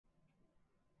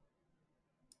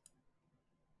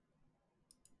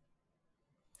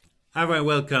Hi, everyone.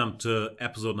 Welcome to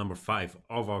episode number 5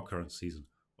 of our current season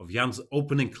of Jan's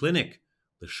Opening Clinic,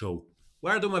 the show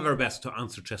where I do my very best to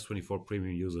answer Chess24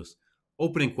 premium users'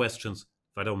 opening questions.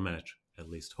 If I don't manage, at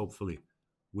least hopefully,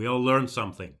 we all learn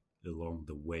something along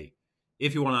the way.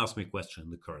 If you want to ask me a question in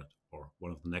the current or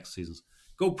one of the next seasons,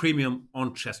 go premium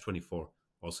on Chess24.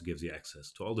 Also gives you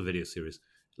access to all the video series,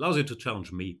 allows you to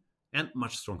challenge me and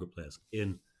much stronger players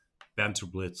in Banter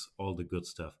Blitz, all the good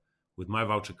stuff. With my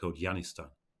voucher code Yanistan,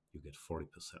 you get 40%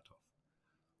 off.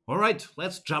 All right,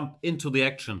 let's jump into the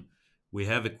action. We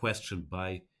have a question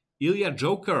by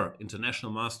IljaJoker,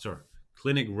 International Master,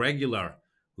 Clinic Regular,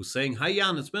 who's saying, Hi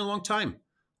Jan, it's been a long time.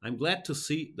 I'm glad to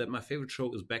see that my favorite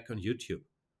show is back on YouTube.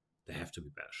 There have to be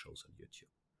better shows on YouTube.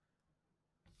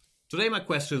 Today my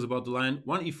question is about the line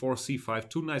 1e4 c5,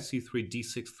 2 knight c3,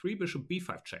 d6, 3 bishop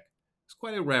b5 check. It's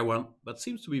quite a rare one, but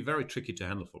seems to be very tricky to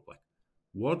handle for black.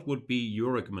 What would be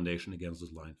your recommendation against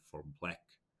this line for black?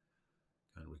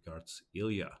 Kind regards,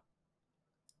 Ilya.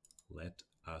 Let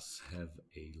us have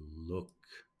a look.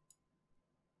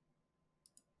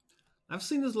 I've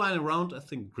seen this line around. I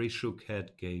think Grishuk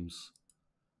had games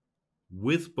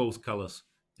with both colors,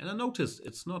 and I noticed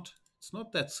it's not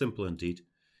that simple indeed.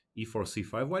 e4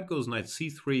 c5, white goes knight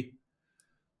c3.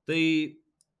 The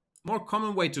more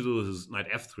common way to do this is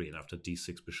knight f3, and after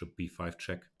d6 bishop b5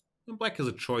 check. And black has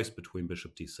a choice between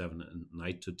bishop d7 and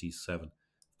knight to d7.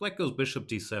 Black goes bishop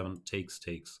d7,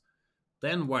 takes.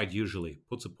 Then white usually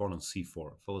puts a pawn on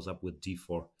c4, follows up with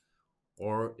d4,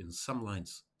 or in some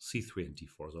lines, c3 and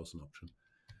d4 is also an option.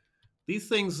 These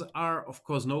things are, of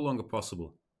course, no longer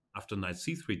possible after knight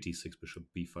c3, d6, bishop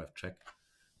b5 check.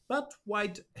 But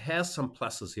white has some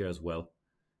pluses here as well,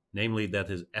 namely that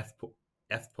his f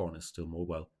pawn is still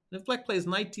mobile. And if black plays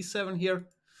knight d7 here,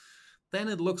 then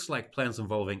it looks like plans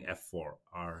involving f4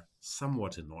 are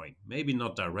somewhat annoying. Maybe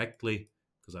not directly,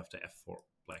 because after f4,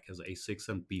 black has a6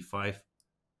 and b5.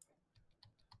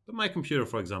 But my computer,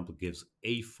 for example, gives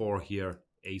a4 here,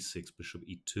 a6, bishop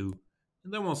e2,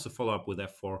 and then wants to follow up with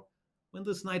f4. When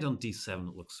this knight on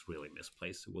d7 looks really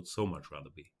misplaced, it would so much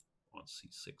rather be on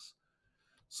c6.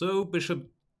 So bishop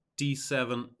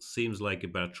d7 seems like a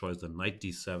better choice than knight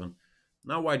d7.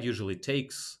 Now white usually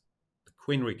takes, the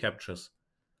queen recaptures,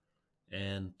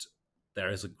 and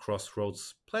there is a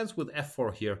crossroads. Plans with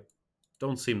f4 here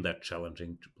don't seem that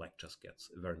challenging. Black just gets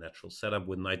a very natural setup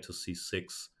with knight to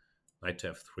c6, knight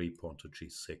to f3, pawn to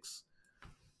g6,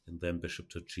 and then bishop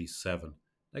to g7.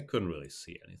 I couldn't really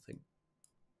see anything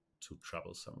too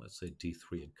troublesome. Let's say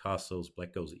d3 and castles.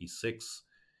 Black goes e6,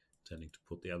 intending to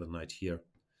put the other knight here,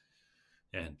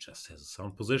 and just has a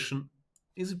sound position.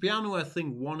 Isipiano, I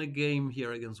think, won a game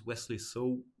here against Wesley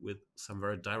So with some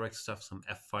very direct stuff, some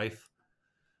f5.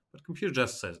 But computer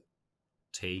just says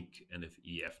take, and if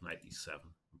ef, knight e7,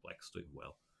 black's doing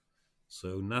well.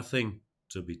 So nothing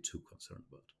to be too concerned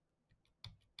about.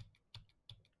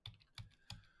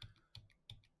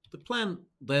 The plan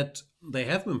that they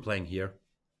have been playing here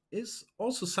is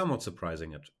also somewhat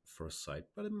surprising at first sight,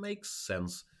 but it makes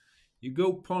sense. You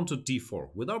go pawn to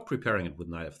d4 without preparing it with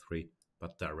knight f3,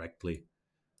 but directly.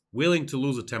 Willing to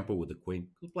lose a tempo with the queen,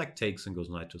 because black takes and goes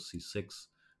knight to c6,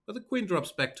 but the queen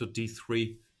drops back to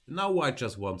d3, and now white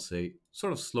just wants a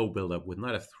sort of slow build-up with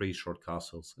knight f3, short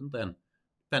castles, and then,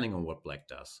 depending on what black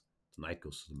does, the knight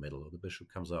goes to the middle or the bishop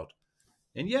comes out.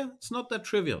 And yeah, it's not that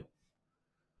trivial.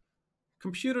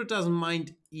 Computer doesn't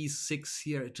mind e6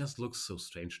 here, it just looks so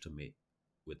strange to me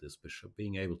with this bishop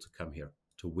being able to come here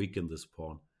to weaken this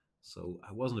pawn. So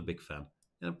I wasn't a big fan.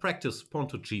 And in practice, pawn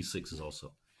to g6 is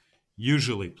also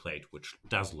usually played, which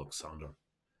does look sounder.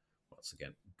 Once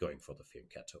again, going for the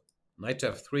fianchetto. Knight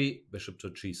to f3, bishop to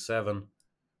g7,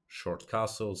 short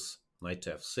castles, knight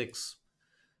to f6.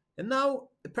 And now,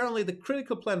 apparently the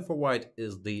critical plan for white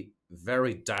is the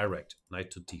very direct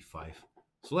knight to d5.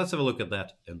 So let's have a look at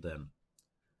that, and then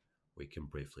we can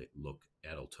briefly look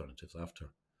at alternatives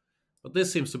after. But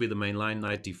this seems to be the main line,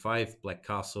 knight d5, black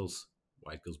castles,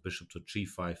 white goes bishop to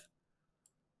g5,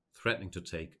 threatening to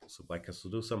take, so black has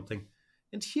to do something.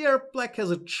 And here, black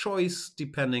has a choice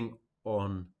depending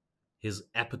on his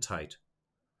appetite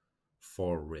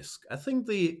for risk. I think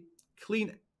the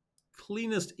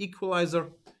cleanest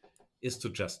equalizer is to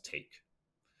just take.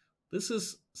 This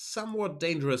is somewhat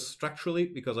dangerous structurally,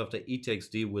 because after e takes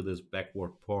d with his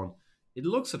backward pawn, it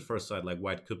looks at first sight like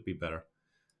white could be better.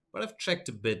 But I've checked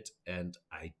a bit, and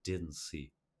I didn't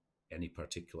see any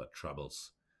particular troubles.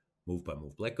 Move by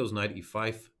move. Black goes knight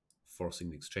e5,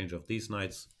 forcing the exchange of these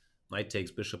knights. Knight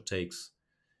takes, bishop takes.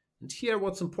 And here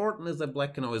what's important is that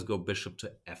black can always go bishop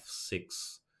to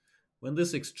f6. When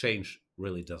this exchange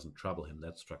really doesn't trouble him,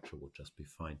 that structure will just be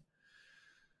fine.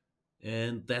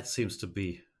 And that seems to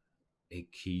be a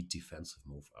key defensive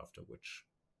move, after which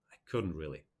I couldn't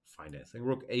really find anything.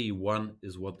 Rook A1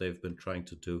 is what they've been trying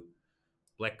to do.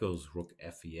 Black goes rook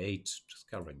Fe8, just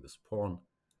covering this pawn,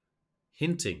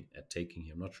 hinting at taking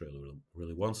here. I'm not sure he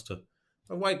really wants to.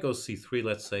 But white goes C3,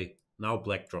 let's say. Now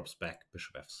black drops back,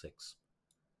 bishop F6.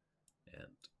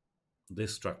 And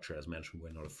this structure, as mentioned,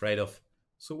 we're not afraid of.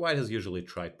 So white has usually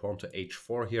tried pawn to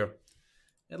H4 here,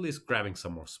 at least grabbing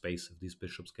some more space if these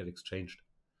bishops get exchanged.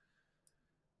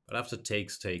 But after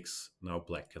takes, now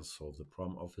black can solve the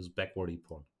problem of his backwardy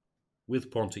pawn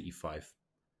with pawn to E5.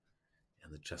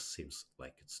 And it just seems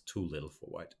like it's too little for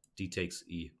white. D takes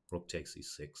E, rook takes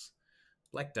E6.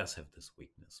 Black does have this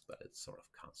weakness, but it's sort of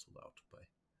cancelled out by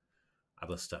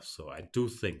other stuff. So I do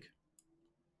think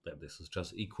that this is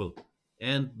just equal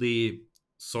and the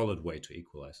solid way to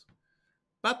equalize.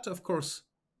 But of course,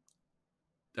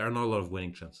 there are not a lot of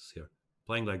winning chances here.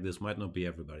 Playing like this might not be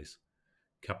everybody's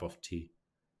cup of tea.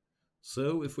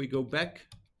 So if we go back,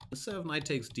 instead of knight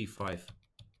takes D5,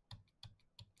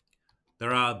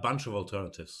 there are a bunch of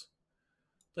alternatives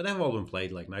that have all been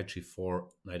played, like knight G4,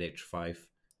 knight H5.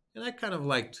 And I kind of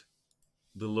liked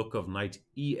the look of knight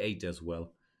E8 as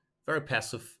well. Very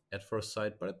passive at first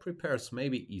sight, but it prepares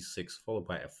maybe E6 followed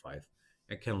by F5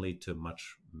 and can lead to a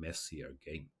much messier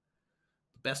game.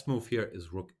 The best move here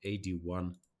is rook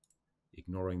AD1,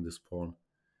 ignoring this pawn,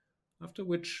 after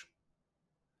which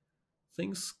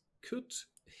things could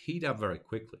heat up very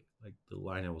quickly. Like the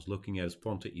line I was looking at is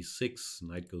pawn to E6,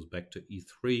 knight goes back to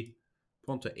E3,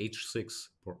 pawn to H6,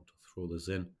 important to throw this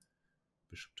in,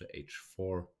 bishop to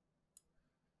H4,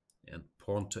 and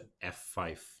pawn to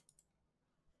F5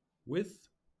 with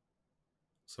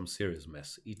some serious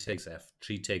mess. E takes F,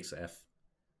 G takes F.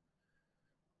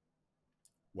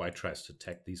 White tries to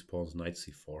attack these pawns, knight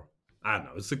C4. No,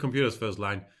 it's the computer's first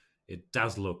line. It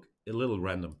does look a little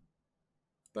random,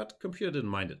 but computer didn't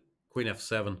mind it. Queen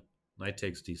F7, knight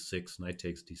takes D6, knight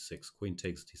takes D6, queen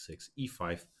takes D6,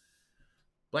 E5.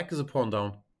 Black is a pawn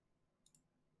down,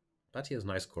 but he has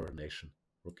nice coordination.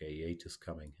 Rook A8 is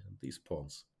coming, and these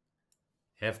pawns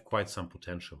have quite some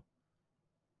potential.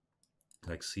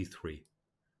 Like C3,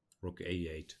 rook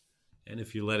A8, and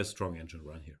if you let a strong engine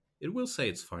run here, it will say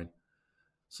it's fine.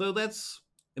 So that's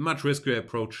a much riskier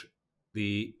approach.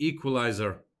 The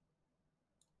equalizer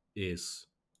is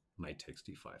knight takes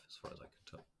D5, as far as I can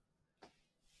tell.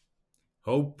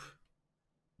 Hope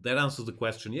that answers the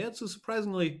question. Yeah, it's a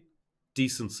surprisingly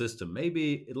decent system.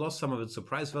 Maybe it lost some of its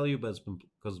surprise value, but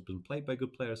because it's been played by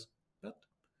good players. But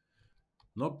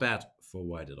not bad for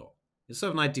white at all.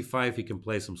 Instead of knight D5, he can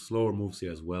play some slower moves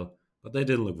here as well. But they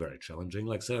didn't look very challenging,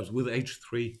 like setups with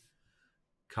H3,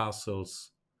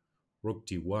 castles, rook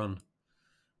D1.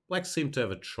 Black seemed to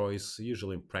have a choice.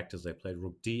 Usually in practice they played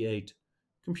rook D8.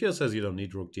 Computer says you don't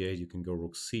need rook D8, you can go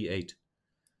rook C8.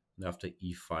 And after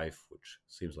E5, which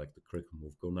seems like the critical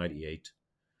move, go knight E8.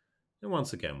 And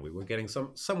once again, we were getting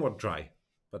some somewhat dry,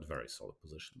 but very solid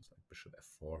positions, like bishop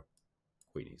F4,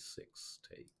 queen E6,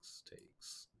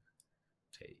 takes,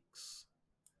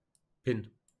 pin.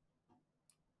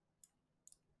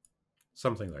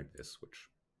 Something like this, which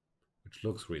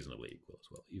looks reasonably equal as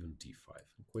well, even D5,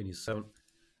 and queen E7.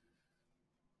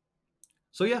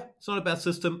 So yeah, it's not a bad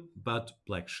system, but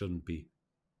black shouldn't be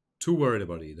too worried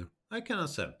about it either. I can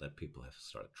understand that people have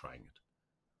started trying it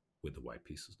with the white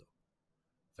pieces though.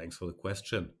 Thanks for the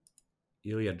question,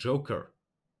 IljaJoker.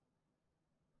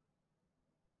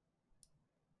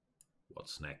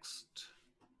 What's next?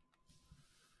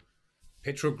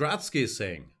 Petrogradskij is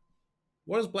saying,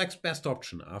 what is black's best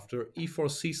option after e4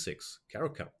 c6,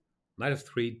 Caro-Kann, knight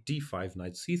f3, d5,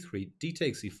 knight c3, d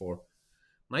takes e4,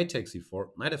 knight takes e4,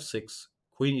 knight f6,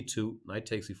 queen e2, knight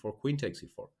takes e4, queen takes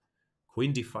e4,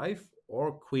 queen d5,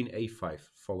 or queen a5,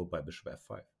 followed by bishop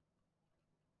f5?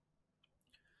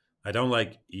 I don't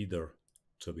like either,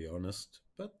 to be honest,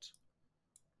 but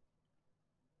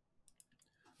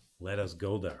let us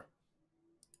go there.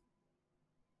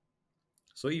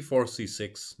 So e4,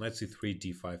 c6, knight c3,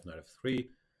 d5, knight f3.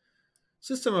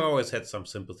 System I've always had some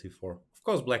sympathy for. Of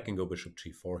course, black can go bishop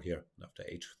g4 here, and after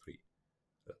h3.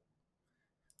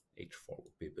 h4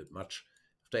 would be a bit much.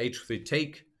 After h3,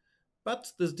 take.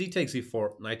 But this d takes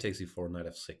e4, knight takes e4, knight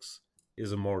f6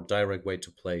 is a more direct way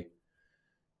to play,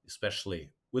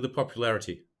 especially with the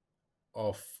popularity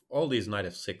of all these knight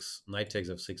f6, knight takes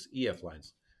f6, ef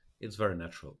lines. It's very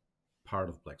natural part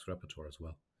of black's repertoire as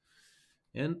well.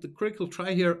 And the critical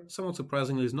try here, somewhat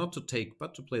surprisingly, is not to take,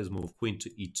 but to play his move queen to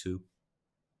e2.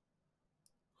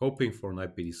 Hoping for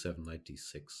knight bd7, knight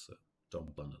d6. So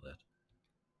don't blunder that.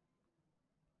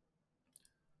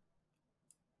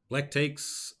 Black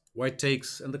takes, white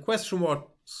takes, and the question was,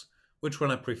 which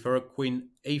one I prefer, queen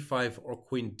a5 or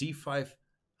queen d5.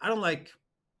 I don't like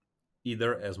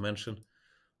either, as mentioned.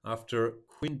 After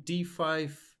queen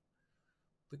d5,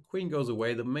 the queen goes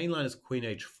away. The main line is queen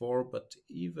h4, but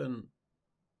even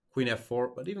queen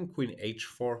f4, but even queen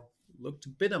h4 looked a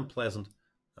bit unpleasant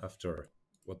after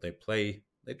what they play.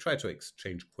 They try to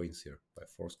exchange queens here by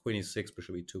force. Queen e6,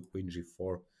 bishop e2, queen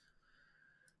g4.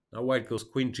 Now white goes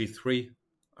queen g3,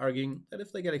 arguing that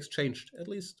if they get exchanged, at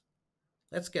least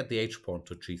let's get the h-pawn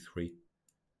to g3.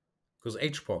 Because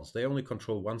h-pawns, they only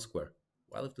control one square.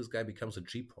 While if this guy becomes a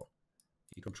g-pawn,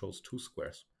 he controls two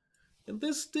squares. And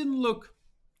this didn't look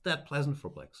that pleasant for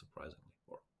black, surprisingly.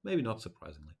 Or maybe not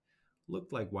surprisingly.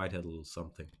 Looked like white had a little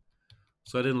something.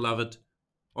 So I didn't love it.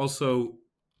 Also,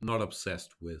 not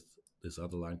obsessed with this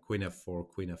other line. Queen f4,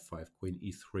 queen f5, queen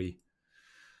e3.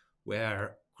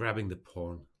 Where grabbing the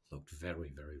pawn looked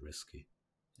very, very risky.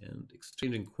 And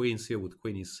exchanging queens here with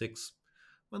queen e6.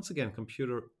 Once again,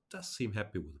 computer does seem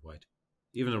happy with white.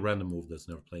 Even a random move that's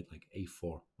never played, like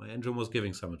a4. My engine was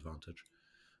giving some advantage.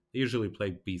 They usually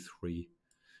play b3.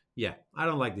 Yeah, I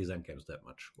don't like these endgames that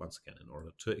much. Once again, in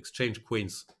order to exchange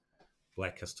queens,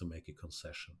 black has to make a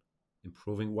concession,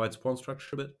 improving white's pawn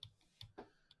structure a bit.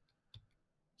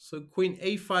 So queen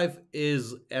a5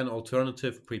 is an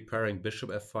alternative, preparing bishop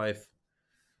f5.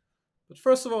 But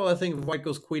first of all, I think if white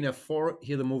goes queen f4,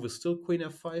 here the move is still queen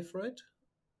f5, right?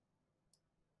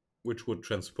 Which would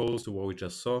transpose to what we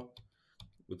just saw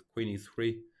with queen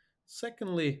e3.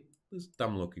 Secondly, this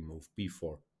dumb-looking move,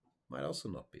 b4, might also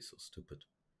not be so stupid.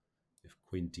 If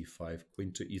queen d5,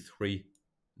 queen to e3,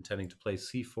 intending to play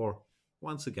c4,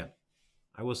 once again,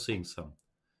 I was seeing some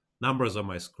numbers on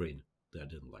my screen that I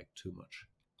didn't like too much.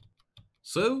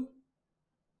 So,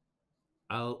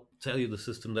 I'll tell you the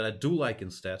system that I do like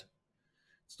instead.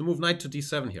 It's the move knight to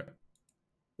d7 here,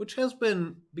 which has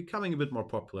been becoming a bit more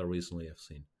popular recently, I've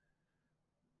seen.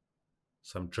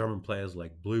 Some German players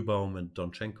like Bluebaum and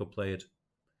Donchenko play it.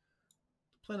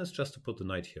 The plan is just to put the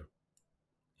knight here,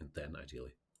 and then,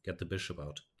 ideally, get the bishop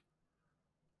out.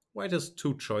 White has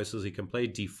two choices. He can play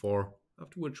d4,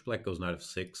 after which black goes knight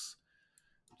f6.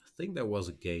 I think there was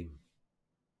a game.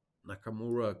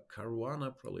 Nakamura,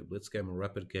 Caruana, probably Blitz game or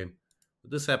Rapid game.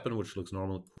 But this happened, which looks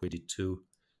normal. Queen d2,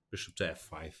 bishop to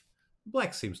f5.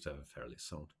 Black seems to have a fairly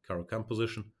sound Caro-Kann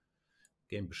position.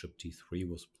 Game bishop d3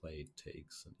 was played,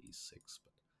 takes and e6.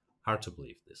 But hard to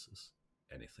believe this is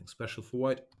anything special for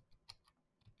white.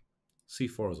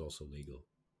 c4 is also legal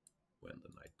when the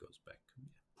knight goes back. Yeah,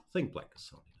 I think black is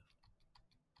sound enough.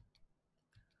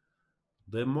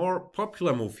 The more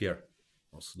popular move here,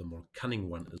 also the more cunning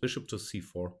one, is bishop to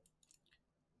c4.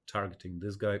 Targeting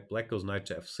this guy. Black goes knight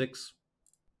to f6.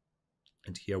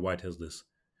 And here white has this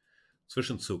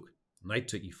Zwischenzug, knight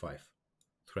to e5,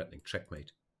 threatening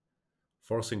checkmate,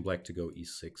 forcing black to go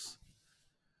e6.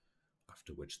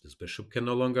 After which this bishop can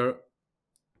no longer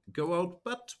go out,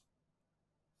 but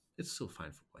it's still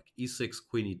fine for black. e6,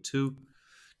 queen e2.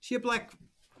 Here black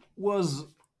was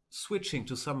switching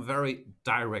to some very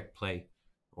direct play.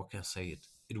 What can I say?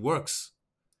 It works.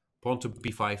 Pawn to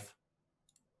b5.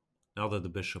 Now that the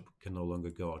bishop can no longer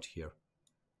go out here.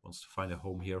 Wants to find a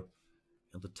home here.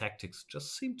 And the tactics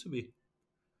just seem to be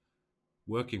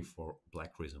working for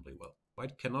black reasonably well.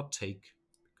 White cannot take,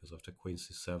 because after queen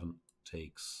c7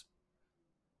 takes.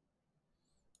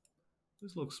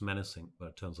 This looks menacing, but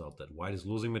it turns out that white is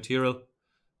losing material.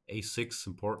 a6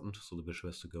 important, so the bishop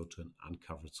has to go to an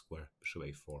uncovered square. Bishop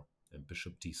a4 and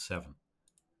bishop d7.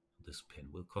 This pin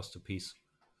will cost a piece.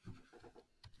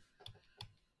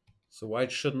 So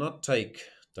white should not take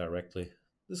directly.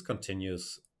 This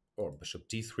continues, or bishop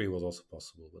d3 was also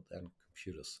possible, but then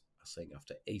computers are saying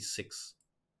after a6,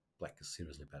 black is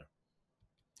seriously better.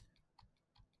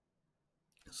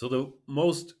 So the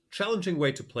most challenging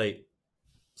way to play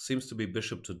seems to be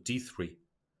bishop to d3.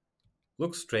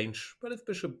 Looks strange, but if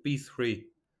bishop b3,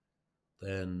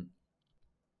 then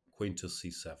queen to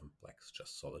c7. Black is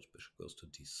just solid. Bishop goes to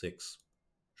d6.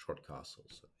 Short castle.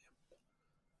 So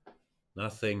yeah.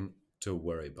 Nothing to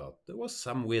worry about. There was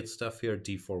some weird stuff here.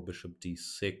 d4, bishop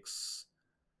d6.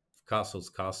 Castles,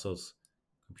 castles.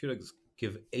 Computers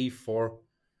give a4.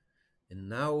 And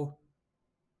now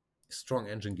a strong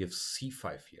engine gives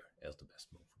c5 here as the best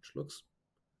move, which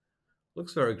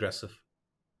looks very aggressive,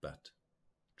 but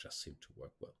just seemed to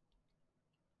work well.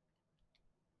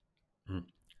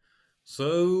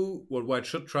 So what white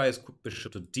should try is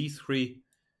bishop to d3,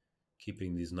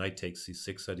 keeping these knight takes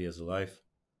c6 ideas alive.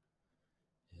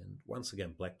 And once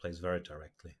again, black plays very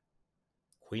directly.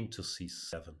 Queen to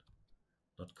c7,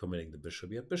 not committing the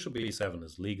bishop yet. Bishop b7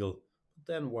 is legal,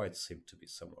 but then white seemed to be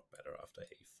somewhat better after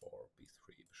a4,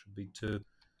 b3, bishop b2.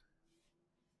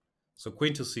 So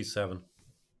queen to c7.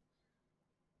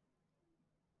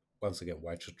 Once again,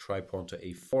 white should try pawn to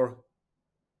a4.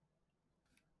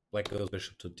 Black goes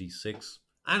bishop to d6.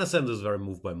 I understand this is very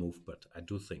move by move, but I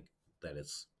do think that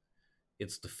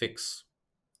it's the fix.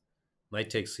 Knight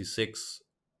takes c6.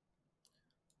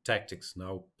 Tactics.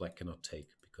 Now black cannot take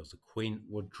because the queen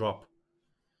would drop.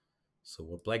 So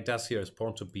what black does here is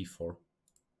pawn to b4.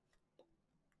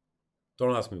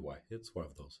 Don't ask me why. It's one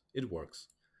of those. It works.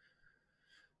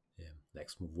 Yeah.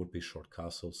 Next move would be short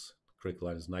castles. Critical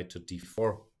line is knight to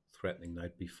d4, threatening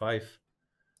knight b5.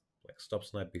 Black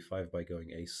stops knight b5 by going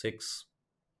a6.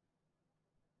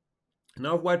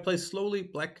 Now if white plays slowly,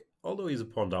 black, although he's a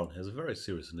pawn down, has a very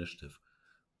serious initiative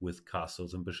with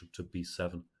castles and bishop to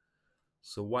b7.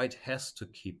 So white has to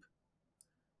keep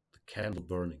the candle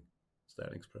burning. Is that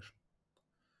an expression?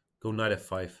 Go knight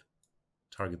f5,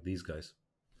 target these guys.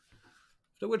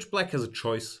 After which black has a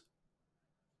choice,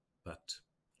 but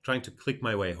trying to click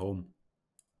my way home,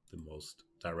 the most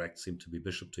direct seemed to be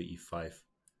bishop to e5.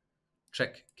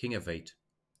 Check, king f8,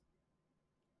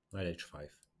 knight h5,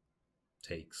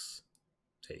 takes,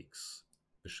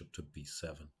 bishop to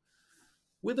b7.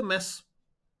 With a mess.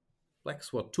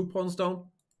 Black's what, 2 pawns down?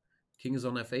 King is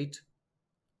on f8.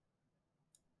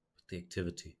 But the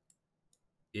activity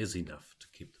is enough to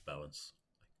keep the balance.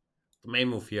 The main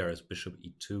move here is bishop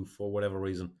e2 for whatever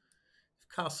reason. If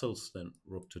castles, then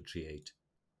rook to g8.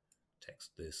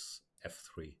 Text this,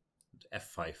 f3, and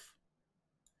f5.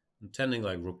 Intending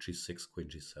like rook g6, queen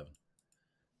g7.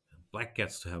 And black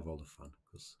gets to have all the fun,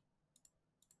 because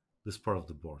this part of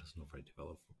the board is not very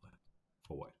developed for black,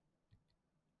 for white.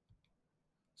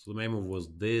 So the main move was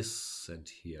this, and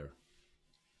here.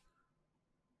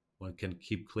 One can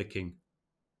keep clicking.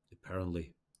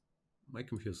 Apparently, my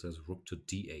computer says rook to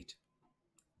d8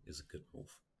 is a good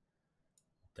move.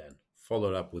 Then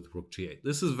followed up with rook g8.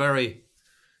 This is a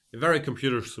very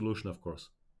computer solution, of course,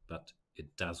 but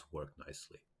it does work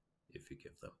nicely if you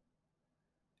give them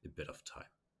a bit of time.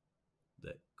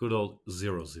 The good old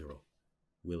 0-0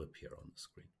 will appear on the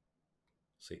screen.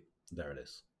 See, there it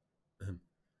is.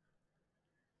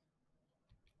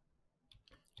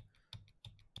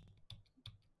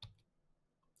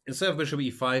 Instead of bishop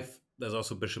e5, there's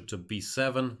also bishop to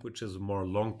b7, which is a more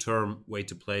long-term way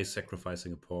to play,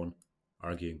 sacrificing a pawn,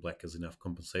 arguing black has enough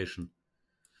compensation.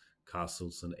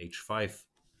 Castles and h5,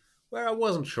 where I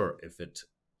wasn't sure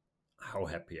how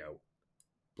happy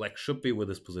black should be with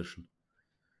this position.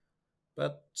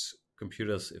 But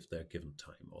computers, if they're given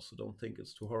time, also don't think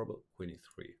it's too horrible. Queen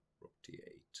e3, rook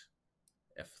d8,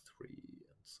 f3,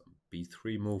 and some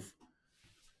b3 move.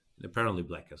 And apparently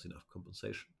black has enough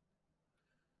compensation.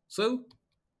 So,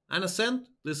 I understand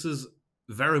this is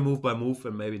very move by move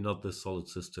and maybe not the solid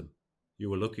system you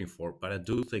were looking for, but I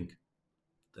do think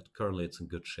that currently it's in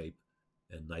good shape,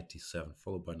 and knight d7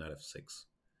 followed by knight f6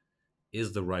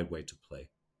 is the right way to play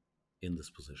in this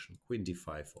position. Queen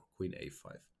d5 or queen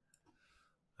a5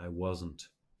 I wasn't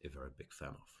a very big fan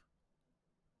of.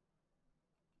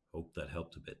 Hope that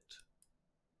helped a bit.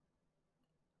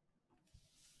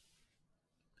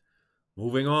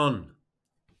 Moving on.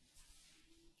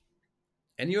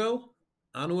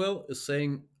 Anuel is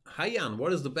saying, "Hi Jan,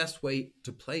 what is the best way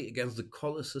to play against the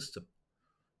Colle system?"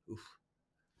 Oof.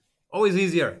 Always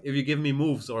easier if you give me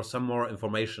moves or some more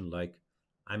information, like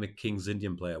I'm a King's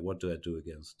Indian player, what do I do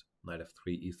against knight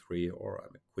f3, e3, or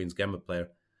I'm a Queen's Gambit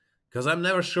player? Because I'm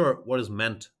never sure what is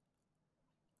meant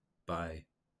by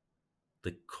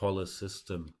the Colle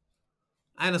system.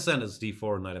 I understand it's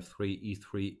d4, knight f3,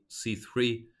 e3,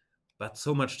 c3, but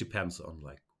so much depends on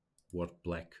like what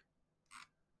black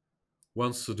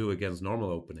wants to do against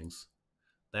normal openings.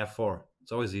 Therefore,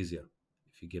 it's always easier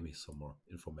if you give me some more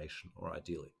information, or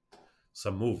ideally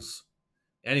some moves.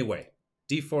 Anyway,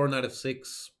 d4, knight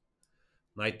f6,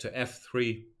 knight to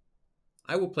f3.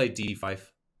 I will play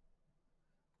d5.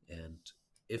 And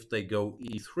if they go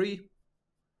e3,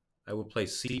 I will play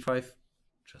c5,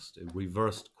 just a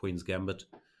reversed Queen's Gambit.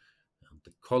 And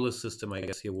the Colle system, I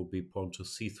guess, here will be pawn to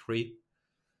c3.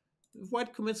 If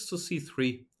white commits to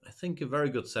c3, I think a very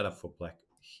good setup for black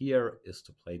here is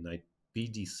to play knight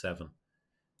bd7.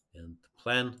 And the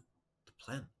plan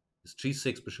is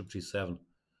g6, bishop g7,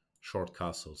 short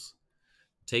castles.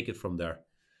 Take it from there.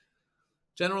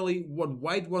 Generally, what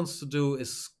white wants to do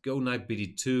is go knight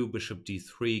bd2, bishop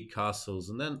d3, castles,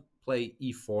 and then play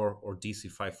e4 or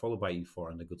dc5, followed by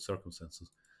e4 under good circumstances.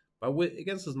 But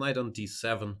against his knight on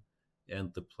d7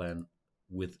 and the plan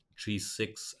with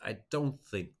g6, I don't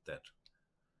think that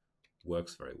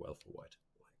works very well for white.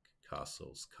 Like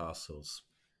castles.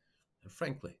 And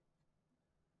frankly,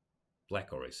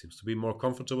 black already seems to be more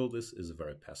comfortable. This is a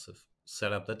very passive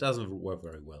setup that doesn't work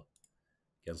very well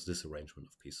against this arrangement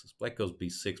of pieces. Black goes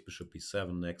b6, bishop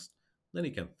b7 next. Then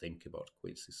he can think about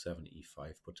queen c7,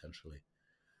 e5 potentially.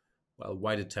 While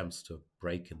white attempts to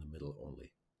break in the middle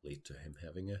only lead to him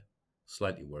having a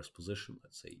slightly worse position.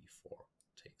 Let's say e4,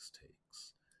 takes.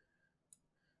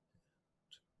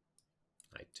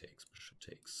 Knight takes, bishop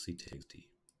takes, c takes d.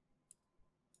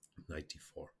 Knight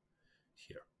d4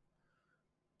 here.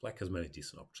 Black has many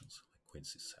decent options, like queen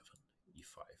c7,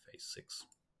 e5, a6.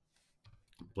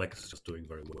 Black is just doing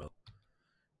very well,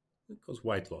 because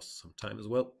white lost some time as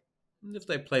well. And if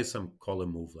they play some Colle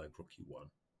move like rook e1,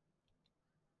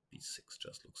 b6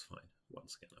 just looks fine.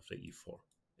 Once again, after e4,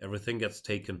 everything gets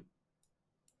taken.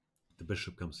 The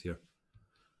bishop comes here.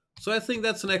 So I think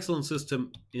that's an excellent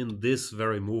system in this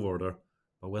very move order.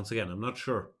 But once again, I'm not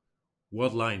sure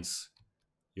what lines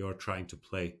you're trying to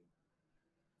play.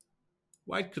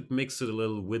 White could mix it a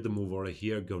little with the move order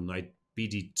here, go knight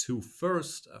bd2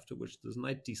 first, after which this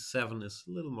knight d7 is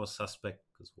a little more suspect,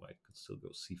 because white could still go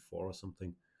c4 or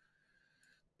something.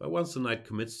 But once the knight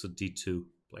commits to d2,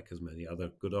 black has many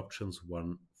other good options.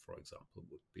 One, for example,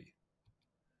 would be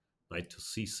knight to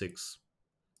c6,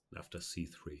 and after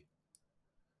c3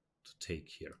 to take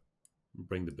here and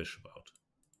bring the bishop out.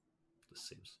 This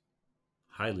seems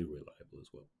highly reliable as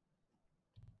well.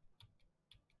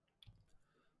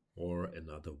 Or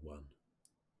another one.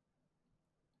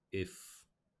 If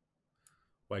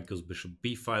white goes bishop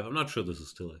b5, I'm not sure this is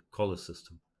still a Colle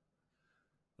system.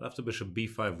 But after bishop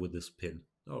b5 with this pin,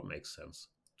 oh, it makes sense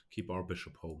to keep our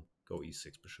bishop home. Go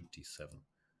e6, bishop d7.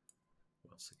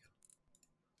 Once again,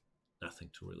 nothing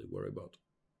to really worry about.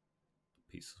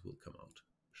 The pieces will come out.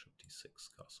 Bishop d6,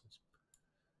 castles.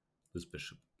 This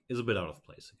bishop is a bit out of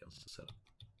place against the setup.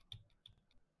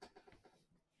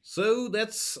 So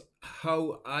that's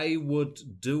how I would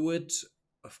do it.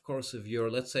 Of course, if you're,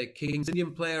 let's say, King's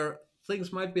Indian player,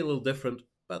 things might be a little different.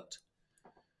 But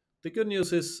the good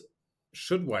news is,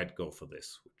 should white go for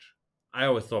this, which I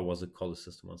always thought was a Colle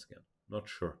system once again. Not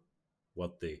sure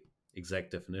what the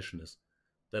exact definition is.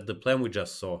 That the plan we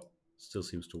just saw still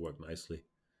seems to work nicely.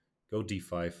 Go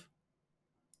d5,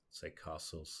 say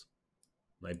castles,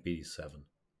 knight bd7,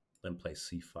 then play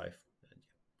c5. And yeah,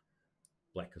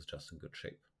 black is just in good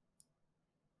shape.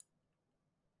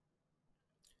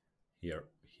 Here,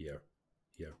 here,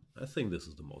 here. I think this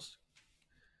is the most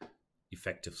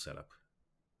effective setup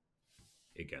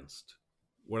against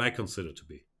what I consider to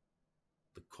be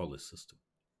the Colle system.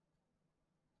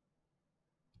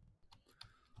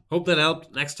 Hope that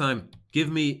helped. Next time, give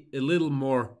me a little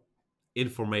more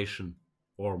information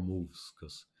or moves,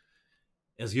 because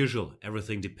as usual,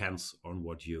 everything depends on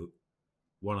what you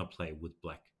want to play with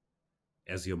black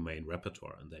as your main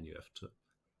repertoire, and then you have to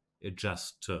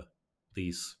adjust to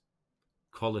these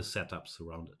Colle setups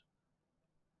around it.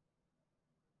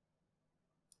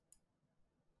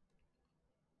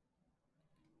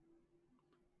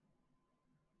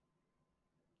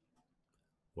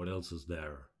 What else is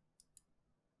there?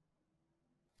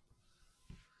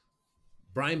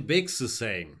 brianbix is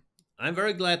saying, I'm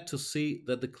very glad to see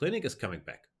that the clinic is coming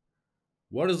back.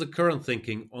 What is the current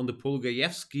thinking on the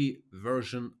Polugaevsky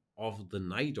version of the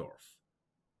Najdorf?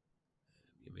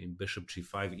 You mean bishop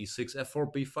g5, e6,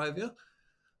 f4, b5, yeah?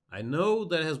 I know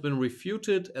that has been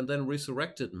refuted and then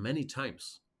resurrected many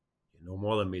times. You know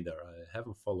more than me there. I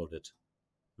haven't followed it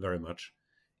very much.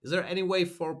 Is there any way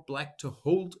for black to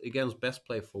hold against best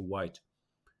play for white?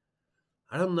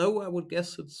 I don't know. I would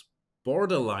guess it's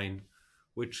borderline,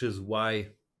 which is why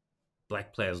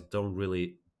black players don't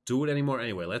really do it anymore.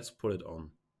 Anyway, let's put it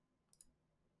on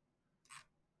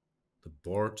the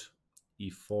board.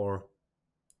 e4.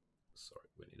 Sorry,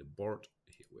 we need a board.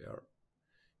 Here we are.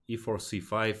 e4,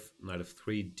 c5, knight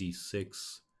f3,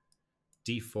 d6,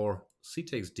 d4, c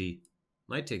takes d,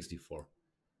 knight takes d4,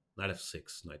 knight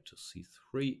f6, knight to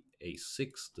c3,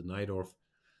 a6, the Najdorf,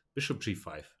 bishop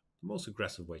g5, the most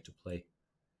aggressive way to play,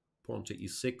 pawn to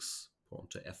e6, pawn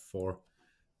to f4,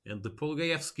 and the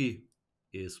Polugaevsky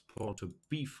is pawn to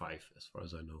b5, as far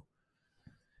as I know,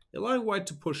 allowing white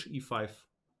to push e5,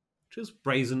 which is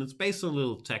brazen. It's based on a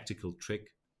little tactical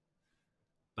trick.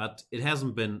 But it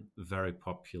hasn't been very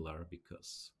popular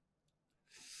because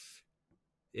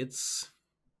it's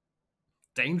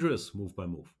dangerous move by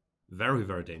move. Very,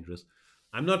 very dangerous.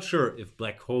 I'm not sure if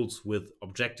black holds with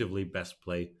objectively best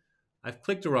play. I've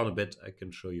clicked around a bit. I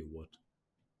can show you what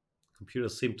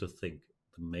computers seem to think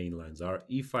the main lines are.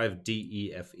 e5, d,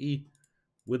 e, f, e.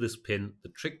 With this pin, the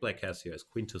trick black has here is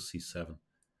queen to c7. And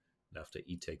after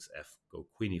e takes f, go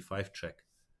queen e5 check.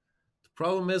 The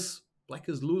problem is, black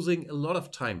is losing a lot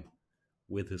of time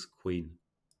with his queen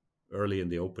early in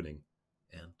the opening,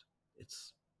 and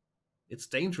it's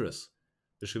dangerous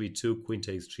Bishop e2, queen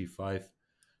takes g5,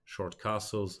 short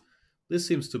castles. This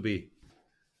seems to be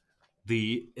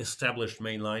the established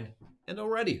main line. And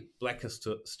already black has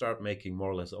to start making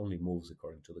more or less only moves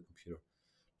according to the computer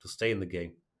to stay in the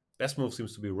game. Best move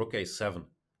seems to be rook a7,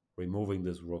 removing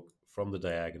this rook from the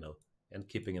diagonal and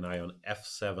keeping an eye on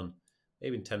f7,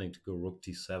 maybe intending to go rook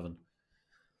d7.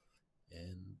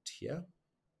 And yeah,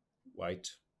 white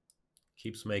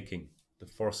keeps making the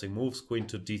forcing moves. Queen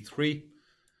to d3,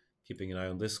 keeping an eye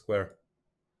on this square,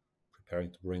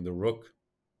 preparing to bring the rook.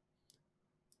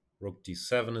 Rook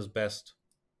d7 is best.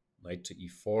 Knight to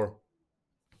e4.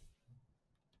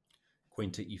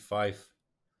 Queen to e5.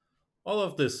 All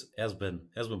of this has been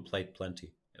played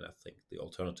plenty, and I think the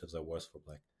alternatives are worse for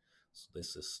black. So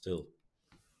this is still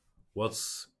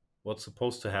what's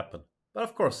supposed to happen. But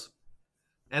of course,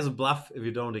 as a bluff, if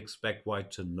you don't expect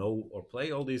white to know or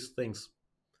play all these things,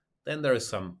 then there is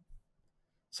some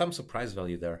surprise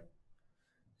value there.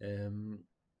 It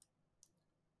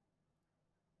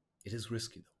is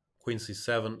risky though. Queen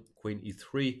c7, queen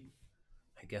e3.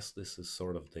 I guess this is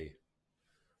sort of the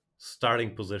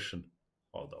starting position,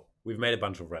 although we've made a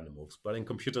bunch of random moves. But in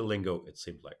computer lingo, it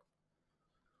seemed like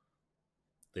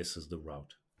this is the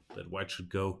route that white should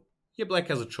go. Here black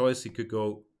has a choice. He could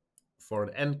go for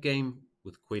an endgame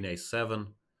with queen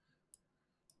a7.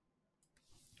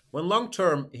 When long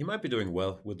term, he might be doing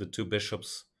well with the two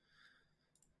bishops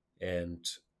and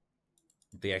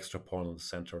the extra pawn in the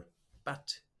center.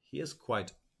 But he is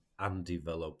quite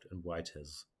undeveloped, and white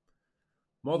has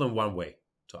more than one way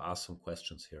to ask some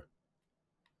questions here.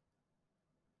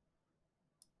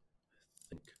 I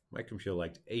think my computer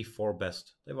liked a4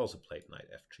 best. They've also played knight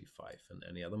fg5 and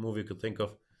any other move you could think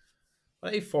of.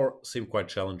 But a4 seemed quite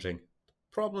challenging.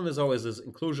 The problem is always this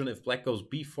inclusion. If black goes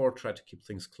b4, try to keep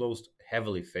things closed,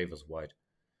 heavily favors white,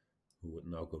 who would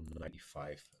now go knight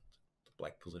e5. The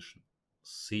black position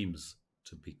seems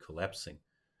to be collapsing.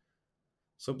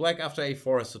 So black after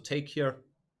a4 has to take here.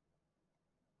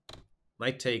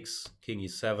 Knight takes, king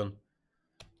e7,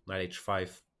 knight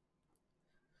h5.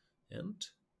 And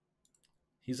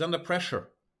he's under pressure.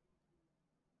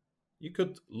 You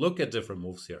could look at different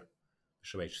moves here.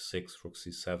 Bishop h6, rook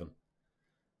c7.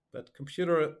 But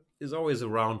computer is always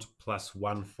around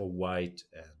 +1 for white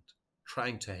and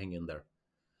trying to hang in there,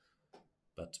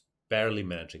 but barely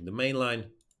managing. The main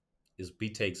line is b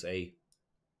takes a,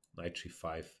 knight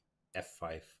g5,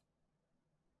 f5,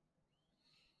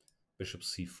 bishop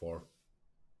c4,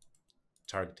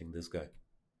 targeting this guy.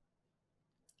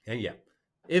 And yeah,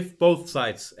 if both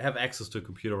sides have access to a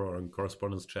computer or in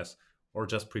correspondence chess, or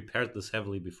just prepared this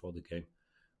heavily before the game,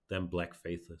 then black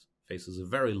faces a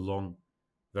very long,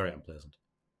 very unpleasant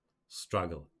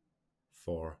struggle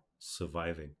for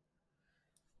surviving.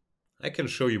 I can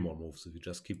show you more moves if you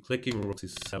just keep clicking. Rook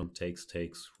c7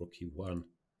 takes, rook e1,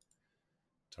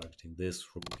 targeting this,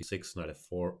 rook e6, knight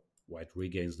f4, white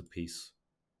regains the piece.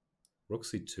 Rook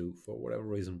c2, for whatever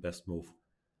reason, best move.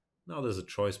 Now there's a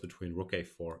choice between rook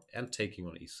a4 and taking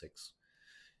on e6.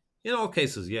 In all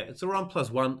cases, yeah, it's around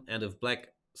 +1, and if black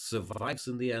survives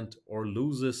in the end or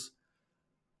loses,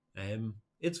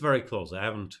 it's very close. I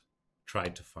haven't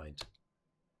tried to find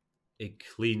a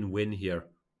clean win here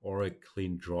or a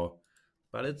clean draw,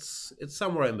 but it's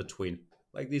somewhere in between,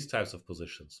 like these types of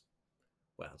positions.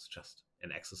 Well, it's just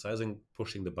an exercise in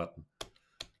pushing the button,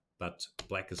 but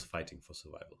black is fighting for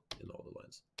survival in all the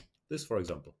lines. This, for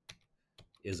example,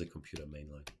 is a computer main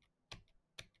line.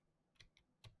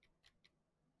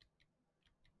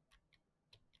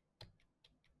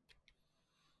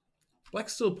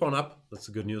 Black's still pawn up. That's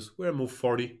the good news. We're at move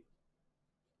 40.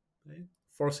 Okay.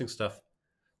 Forcing stuff.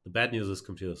 The bad news is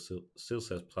computer still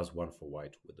says +1 for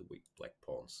white with the weak black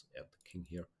pawns and the king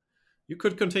here. You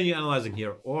could continue analyzing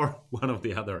here or one of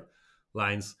the other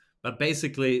lines. But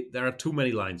basically, there are too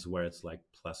many lines where it's like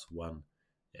 +1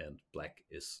 and black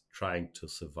is trying to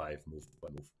survive move by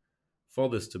move for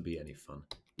this to be any fun.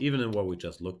 Even in what we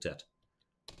just looked at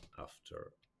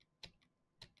after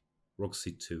rook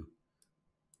c2.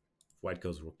 White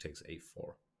goes rook takes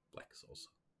a4. Black is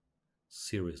also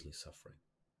seriously suffering.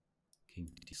 King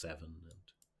d7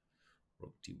 and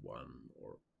rook d1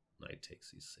 or knight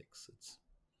takes e6.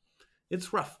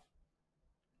 It's rough.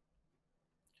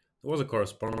 There was a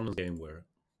correspondence game where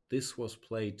this was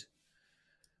played,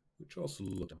 which also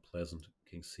looked unpleasant.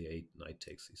 King c8, knight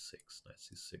takes e6, knight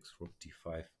c6, rook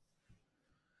d5.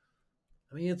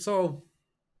 I mean, it's all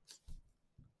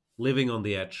living on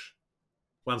the edge.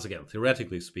 Once again,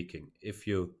 theoretically speaking, if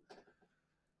you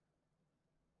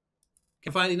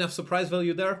can find enough surprise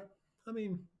value there, I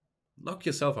mean, knock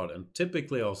yourself out. And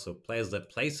typically also players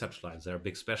that play such lines, they're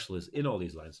big specialists in all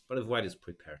these lines. But if white is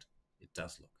prepared, it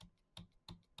does look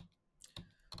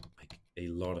a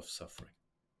lot of suffering.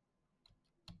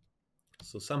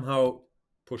 So somehow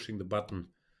pushing the button,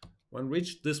 one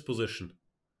reached this position,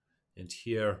 and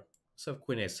here let's have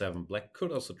queen a7. Black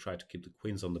could also try to keep the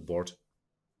queens on the board,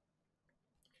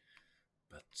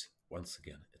 but once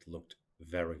again it looked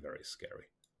very, very scary.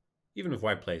 Even if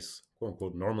white plays quote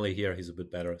unquote normally here, he's a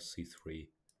bit better. c3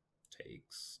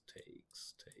 takes,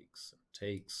 and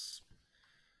takes.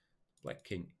 Black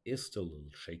king is still a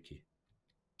little shaky.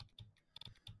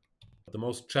 But the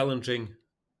most challenging,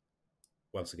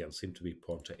 once again, seemed to be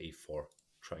pawn to a4,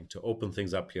 trying to open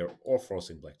things up here or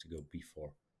forcing black to go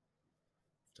b4.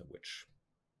 After which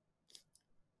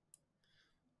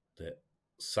the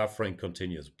suffering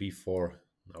continues. b4.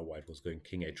 Now white was going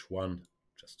king h1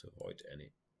 just to avoid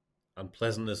any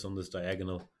unpleasantness on this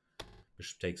diagonal.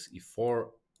 Bishop takes e4.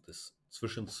 This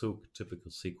Zwischenzug, typical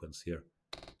sequence here.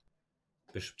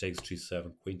 Bishop takes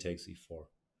g7, queen takes e4.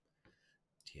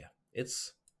 Yeah,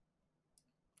 it's...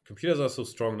 Computers are so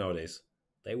strong nowadays.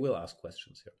 They will ask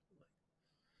questions here.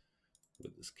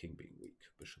 With this king being weak.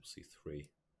 Bishop c3,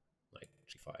 knight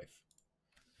g5.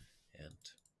 And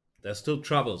there's still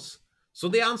troubles. So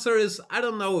the answer is, I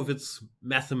don't know if it's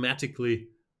mathematically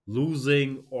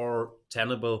losing or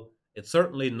tenable. It's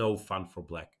certainly no fun for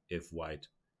black if white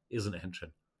is an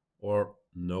engine or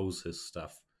knows his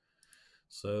stuff.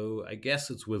 So I guess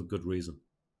it's with good reason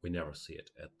we never see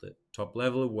it at the top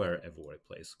level where everybody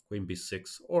plays queen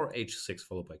b6 or h6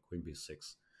 followed by queen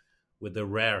b6 with the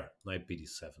rare knight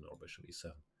bd7 or bishop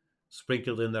e7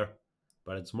 sprinkled in there,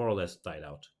 but it's more or less died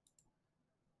out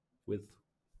with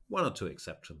one or two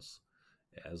exceptions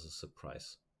as a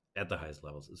surprise. At the highest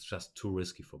levels, it's just too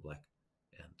risky for black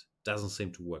and doesn't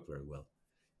seem to work very well.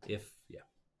 If, yeah,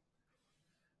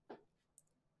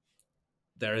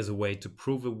 there is a way to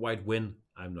prove a white win,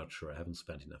 I'm not sure. I haven't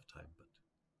spent enough time, but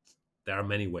there are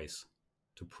many ways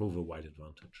to prove a white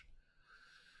advantage.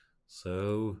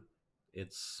 So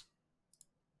it's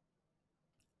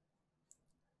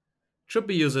should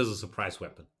be used as a surprise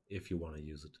weapon if you want to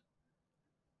use it,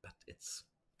 but it's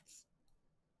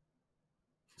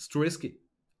too risky.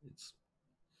 It's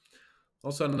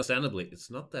also understandably it's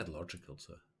not that logical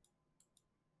to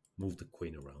move the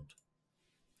queen around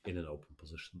in an open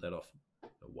position that often.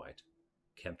 A white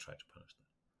can't try to punish that.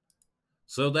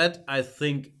 So that, I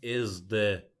think, is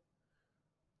the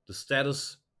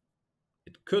status.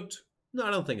 It could. No,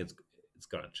 I don't think it's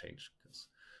gonna change because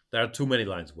there are too many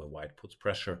lines where white puts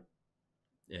pressure,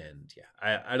 and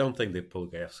yeah, I don't think the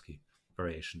Polugaevsky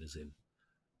variation is in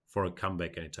for a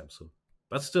comeback anytime soon.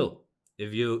 But still,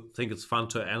 if you think it's fun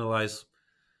to analyze,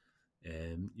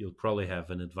 you'll probably have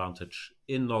an advantage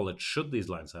in knowledge should these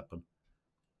lines happen.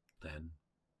 Then,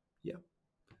 yeah,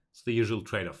 it's the usual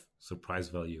trade-off: surprise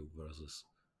value versus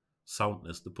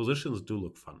soundness. The positions do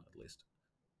look fun, at least.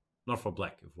 Not for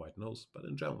black, if white knows, but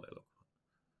in general they look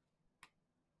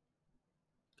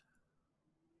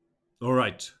fun. All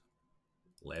right,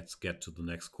 let's get to the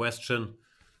next question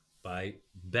by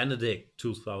Benedict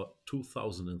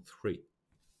 2003.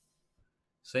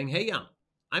 Saying, hey Jan,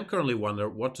 I'm currently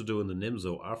wondering what to do in the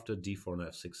Nimzo after d4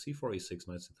 Nf6, c4 e6,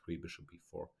 knight c3, bishop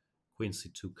b4, queen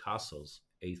c2 castles,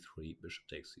 a3, bishop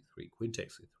takes c3, queen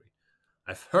takes c3.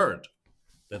 I've heard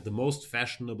that the most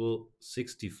fashionable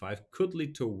 65 could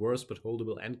lead to a worse but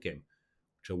holdable endgame,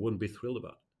 which I wouldn't be thrilled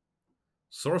about.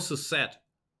 Sources said,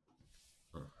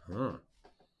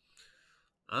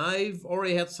 I've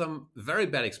already had some very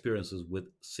bad experiences with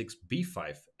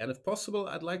 6b5, and if possible,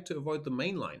 I'd like to avoid the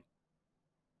main line.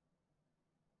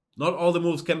 Not all the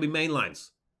moves can be main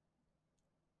lines.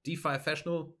 d5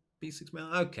 fashionable, b6 main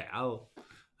line. Okay,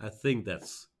 I think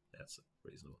that's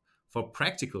reasonable for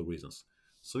practical reasons.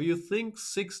 So you think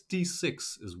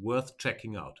 66 is worth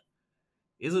checking out?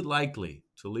 Is it likely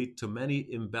to lead to many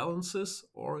imbalances,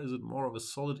 or is it more of a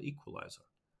solid equalizer?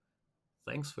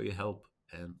 Thanks for your help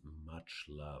and much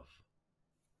love.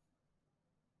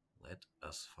 Let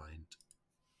us find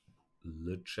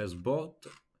le chessboard.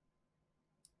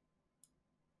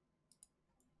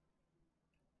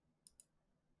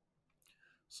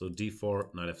 So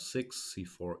d4, knight f6,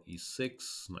 c4,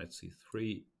 e6, knight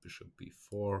c3, bishop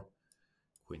b4,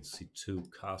 queen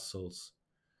c2, castles.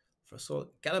 First of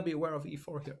all, gotta be aware of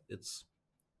e4 here. It's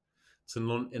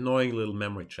an annoying little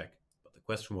memory check. But the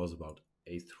question was about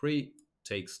a3,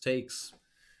 takes,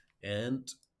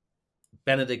 and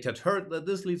Benedict had heard that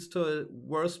this leads to a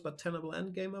worse but tenable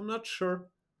endgame. I'm not sure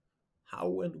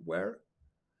how and where.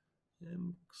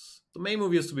 The main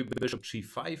move used to be bishop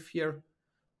g5 here,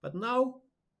 but now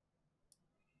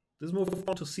this move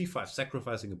on to c5,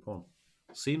 sacrificing a pawn,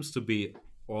 seems to be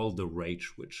all the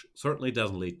rage, which certainly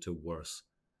doesn't lead to worse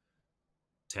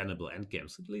tenable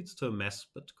endgames. It leads to a mess,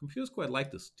 but computers quite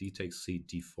like this. D takes C,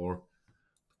 D4.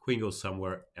 The queen goes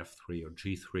somewhere, F3 or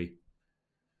G3.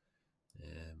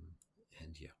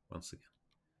 And yeah, once again,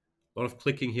 a lot of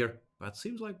clicking here, but it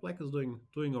seems like black is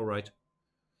doing all right.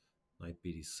 Knight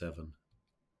BD7,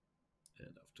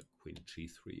 and after queen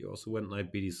G3, you also went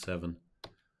knight BD7,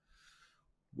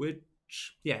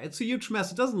 which, yeah, it's a huge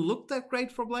mess. It doesn't look that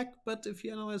great for black, but if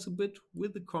you analyze a bit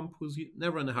with the comp, who's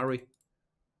never in a hurry,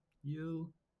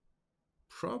 you'll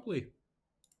probably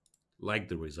like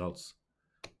the results.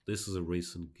 This is a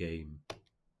recent game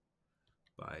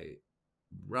by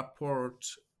Rapport.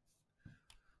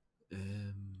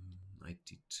 Knight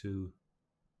D2,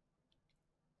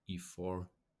 E4,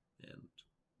 and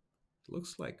it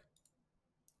looks like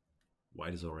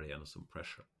white is already under some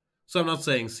pressure. So I'm not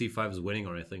saying C5 is winning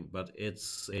or anything, but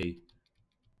it's a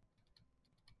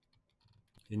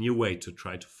new way to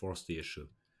try to force the issue.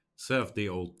 Instead of the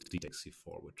old D takes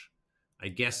C4, which I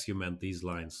guess you meant these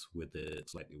lines with the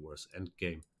slightly worse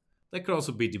endgame. That could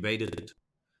also be debated,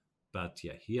 but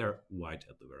yeah, here white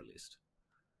at the very least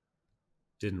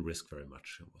didn't risk very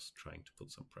much and was trying to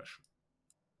put some pressure.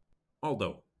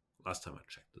 Although, last time I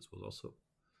checked, this was also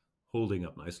holding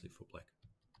up nicely for black.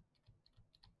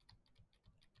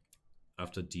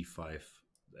 After D5,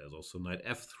 there's also knight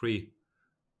F3,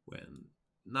 when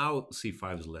now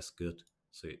C5 is less good.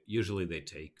 So usually they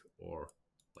take, or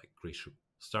like Gray should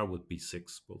start with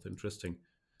B6, both interesting.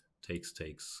 Takes,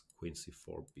 queen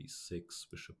C4, B6,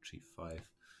 bishop G5.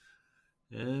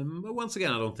 But once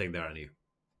again, I don't think there are any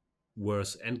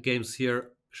worse endgames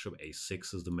here. Bishop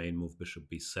A6 is the main move. Bishop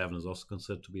B7 is also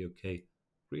considered to be okay.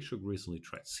 Grishuk recently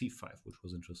tried C5, which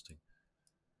was interesting.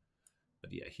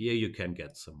 But yeah, here you can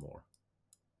get some more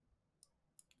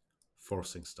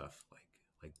forcing stuff,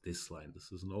 like this line.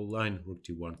 This is an old line, rook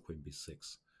D1, queen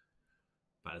B6.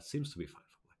 But it seems to be fine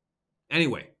for black.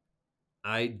 Anyway,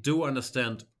 I do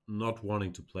understand not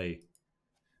wanting to play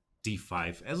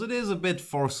D5, as it is a bit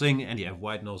forcing, and yeah,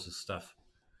 white knows his stuff.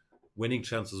 Winning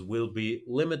chances will be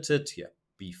limited. Yeah,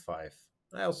 B5.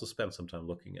 I also spent some time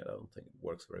looking at it. I don't think it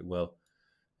works very well.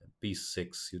 And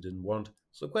B6 you didn't want.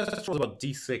 So the question was about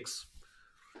D6.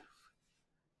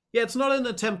 Yeah, it's not an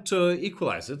attempt to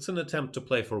equalize. It's an attempt to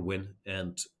play for win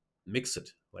and mix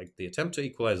it. Like the attempt to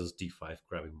equalize is D5,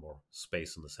 grabbing more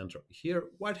space in the center. Here,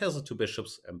 white has the two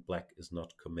bishops and black is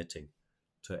not committing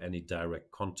to any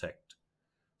direct contact,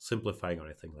 simplifying or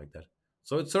anything like that.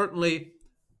 So it's certainly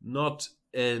not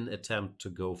an attempt to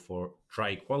go for try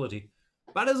equality,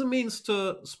 but as a means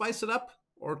to spice it up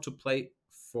or to play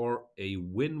for a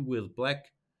win with black.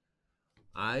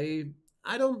 I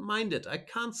don't mind it. I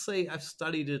can't say I've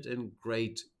studied it in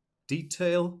great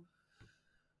detail,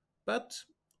 but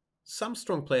some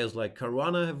strong players like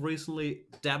Caruana have recently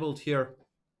dabbled here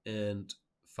and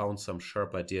found some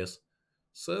sharp ideas.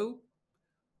 So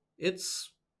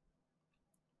it's,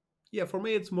 yeah, for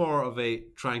me it's more of a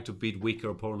trying to beat weaker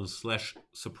opponents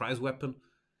 / surprise weapon.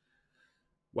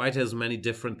 White has many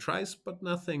different tries, but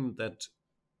nothing that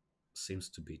seems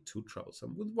to be too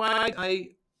troublesome. With white,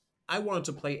 I wanted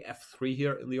to play F3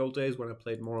 here in the old days when I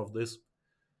played more of this.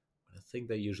 I think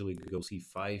they usually go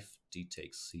C5, D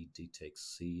takes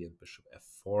C, and bishop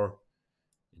F4,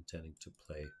 intending to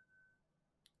play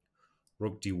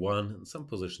rook D1 in some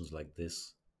positions like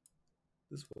this.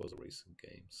 This was a recent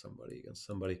game, somebody against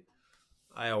somebody.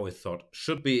 I always thought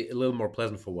should be a little more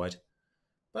pleasant for white,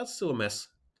 but still a mess.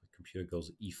 The computer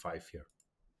goes E5 here,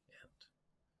 and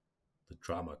the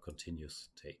drama continues.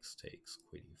 Takes,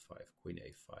 queen E5, queen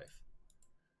A5.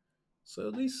 So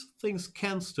these things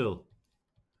can still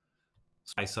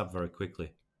spice up very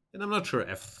quickly. And I'm not sure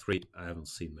F3, I haven't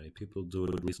seen many people do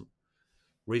it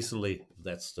recently.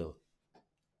 That's still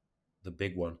the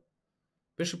big one.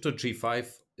 Bishop to G5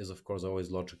 is, of course,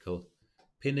 always logical.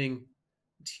 Pinning.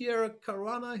 And here,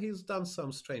 Caruana, he's done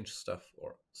some strange stuff,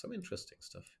 or some interesting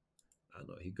stuff. I don't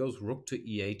know, he goes rook to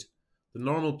E8. The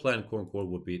normal plan, quote unquote,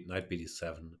 would be knight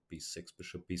BD7, B6,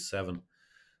 bishop B7.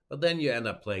 But then you end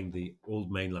up playing the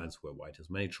old main lines where white has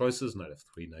many choices. Knight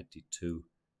F3, knight D2,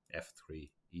 F3,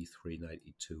 E3, knight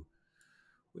E2.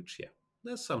 Which, yeah,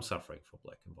 there's some suffering for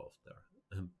black involved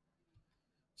there.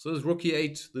 So this rook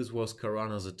E8, this was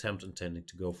Caruana's attempt intending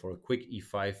to go for a quick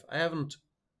E5. I haven't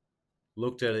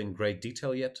looked at it in great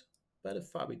detail yet, but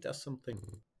if Fabi does something,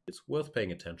 it's worth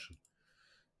paying attention.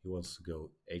 He wants to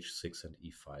go H6 and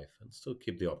E5 and still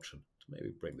keep the option to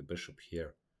maybe bring the bishop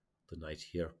here, the knight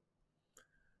here.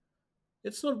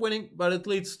 It's not winning, but it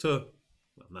leads to,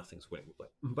 well, nothing's winning,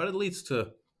 but it leads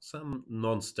to some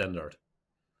non-standard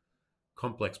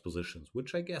complex positions,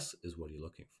 which I guess is what you're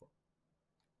looking for.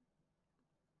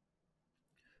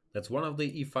 That's one of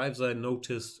the e5s I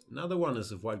noticed. Another one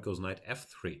is if white goes knight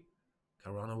f3.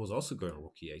 Caro-Kann was also going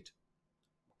rook e8.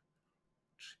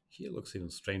 Here looks even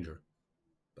stranger.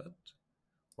 But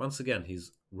once again,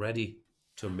 he's ready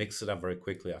to mix it up very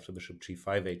quickly after bishop g5,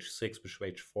 h6, bishop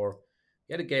h4.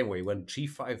 He had a game where he went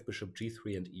g5, bishop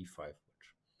g3, and e5, which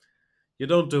you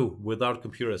don't do without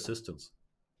computer assistance.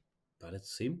 But it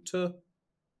seemed to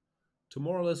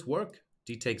more or less work.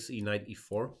 D takes e, knight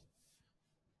e4.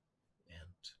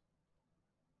 And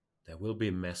there will be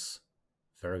a mess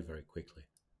very, very quickly.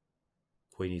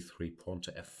 Queen e3, pawn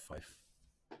to f5.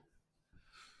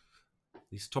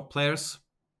 These top players,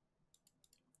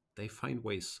 they find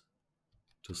ways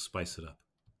to spice it up.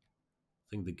 I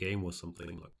think the game was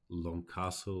something like long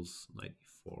castles, knight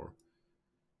e4,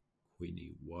 queen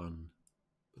e1.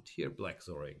 But here black's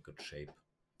already in good shape.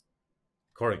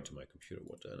 According to my computer,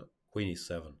 what I know. Queen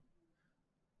e7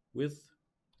 with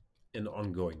an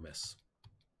ongoing mess.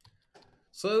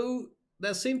 So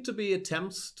there seem to be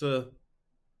attempts to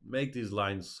make these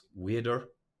lines weirder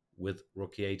with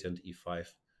rook e8 and e5.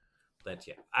 That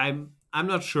I'm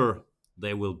not sure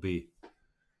they will be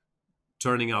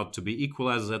turning out to be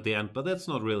equalizers at the end, but that's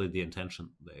not really the intention.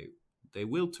 They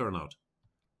will turn out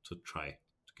to try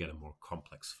to get a more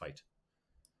complex fight.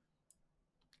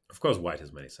 Of course, white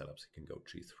has many setups. He can go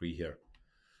g3 here,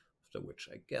 after which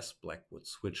I guess black would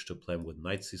switch to playing with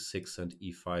knight c6 and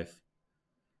e5.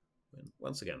 And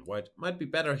once again, white might be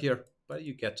better here, but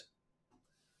you get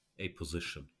a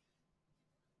position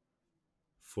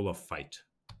full of fight.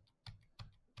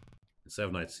 Instead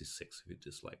of knight c6, if you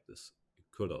dislike this, you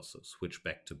could also switch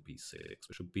back to b6.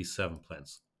 Bishop b7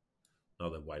 plans. Now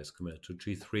that white is committed to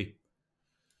g3,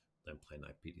 then play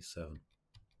knight bd7.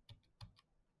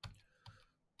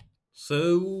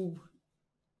 So,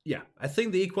 yeah, I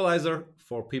think the equalizer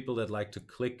for people that like to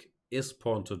click is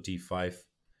pawn to d5.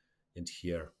 And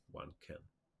here one can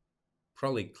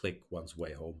probably click one's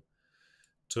way home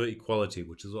to equality,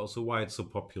 which is also why it's so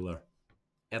popular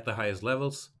at the highest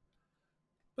levels.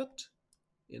 But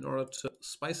in order to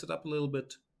spice it up a little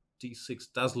bit,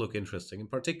 d6 does look interesting. In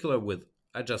particular with,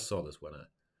 I just saw this when I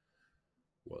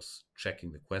was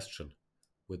checking the question,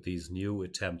 with these new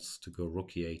attempts to go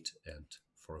rook e8 and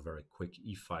for a very quick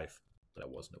e5 that I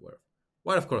wasn't aware of.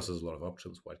 White, of course, has a lot of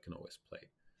options. White can always play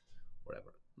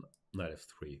whatever. Knight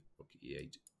f3, rook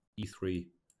e8, e3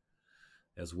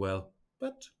 as well.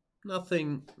 But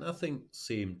nothing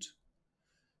seemed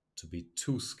to be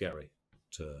too scary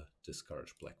to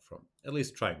discourage black from at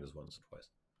least trying this once or twice.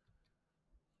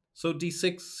 So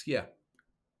d6, yeah,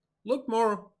 looked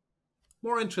more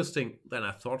interesting than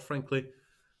I thought, frankly.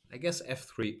 I guess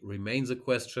f3 remains a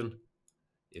question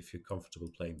if you're comfortable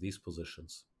playing these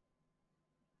positions.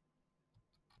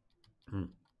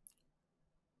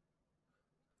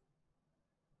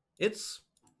 It's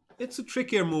a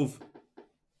trickier move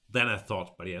than I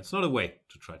thought, but yeah, it's not a way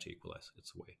to try to equalize.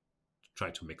 It's a way to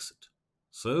try to mix it.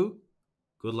 So,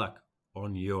 good luck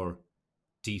on your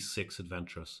d6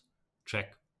 adventures.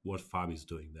 Check what Fabi's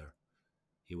doing there.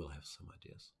 He will have some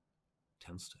ideas.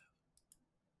 Tends to have.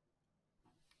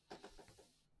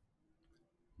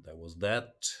 That was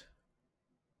that.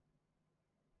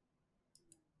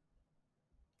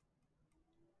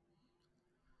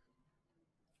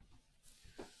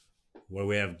 Well,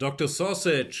 we have Dr.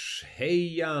 Sausage.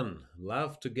 Hey Jan,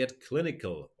 love to get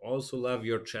clinical. Also love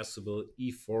your chessable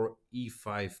E4,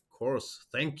 E5 course.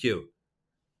 Thank you.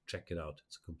 Check it out.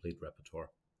 It's a complete repertoire.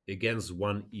 Against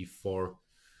one E4.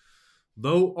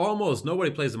 Though almost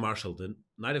nobody plays the Marshall. The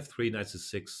knight f3, knight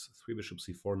c6, 3 bishop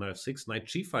c4, knight f6, knight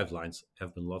g5 lines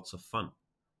have been lots of fun.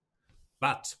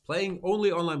 But playing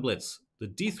only online Blitz, the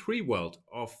D3 world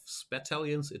of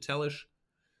Spatalians Italish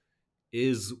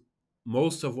is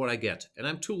most of what I get, and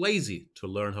I'm too lazy to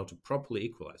learn how to properly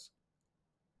equalize,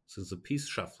 since the piece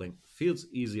shuffling feels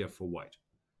easier for white.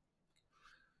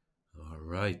 All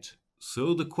right,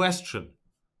 so the question,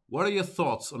 what are your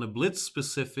thoughts on a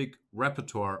Blitz-specific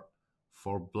repertoire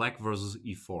for black versus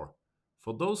e4?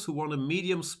 For those who want a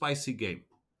medium spicy game,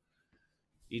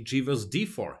 e.g. versus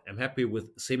d4, I'm happy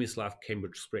with Semislav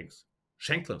Cambridge Springs,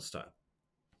 Shanklin style.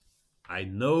 I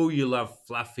know you love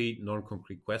fluffy,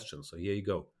 non-concrete questions, so here you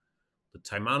go. The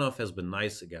Taimanov has been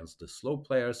nice against the slow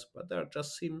players, but there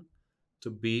just seem to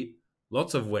be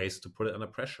lots of ways to put it under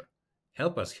pressure.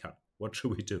 Help us, Jan. What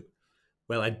should we do?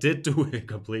 Well, I did do a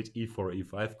complete E4,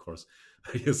 E5 course.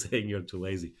 You're saying you're too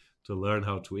lazy to learn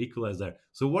how to equalize there.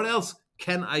 So what else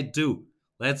can I do?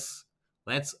 Let's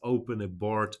open a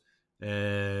board.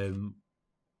 And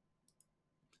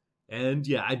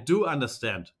yeah, I do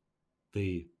understand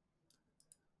the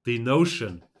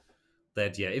notion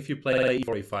that, yeah, if you play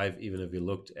e4, e5, even if you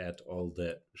looked at all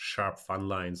the sharp fun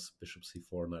lines, bishop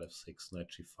c4, knight f6, knight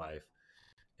g5,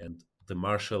 and the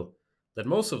marshal, that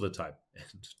most of the time,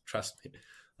 and trust me,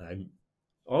 I'm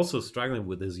also struggling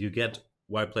with this, you get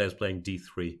white players playing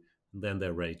d3, and then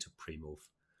they're ready to pre-move.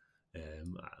 I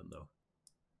don't know,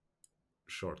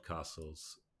 short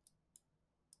castles,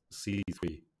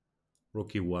 c3,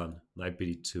 rook e1, knight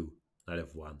bd2, knight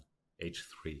f1,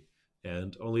 h3,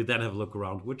 and only then have a look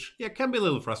around, which, yeah, can be a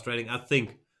little frustrating. I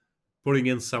think putting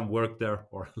in some work there,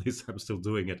 or at least I'm still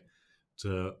doing it,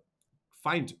 to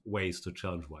find ways to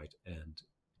challenge white, and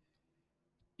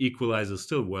equalize is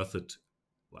still worth it.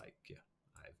 Like, yeah,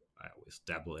 I always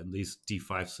dabble in these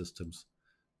d5 systems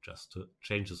just to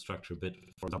change the structure a bit,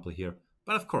 for example, here.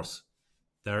 But of course,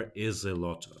 there is a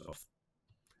lot of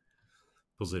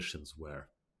positions where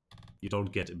you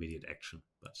don't get immediate action,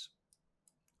 but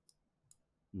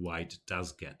white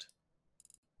does get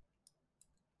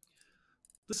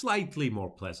the slightly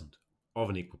more pleasant of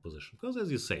an equal position, because,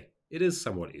 as you say, it is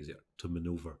somewhat easier to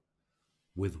maneuver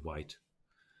with white.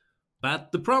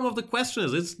 But the problem of the question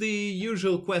is, it's the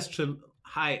usual question,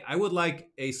 hi, I would like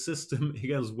a system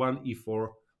against one e4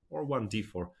 or one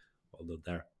d4, although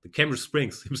there the Cambridge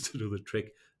Spring seems to do the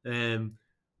trick,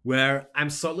 where I'm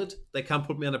solid, they can't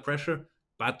put me under pressure,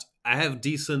 but I have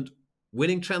decent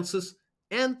winning chances,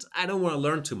 and I don't want to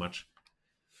learn too much.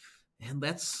 And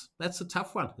that's a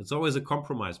tough one. It's always a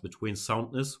compromise between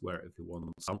soundness, where if you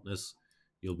want soundness,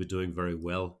 you'll be doing very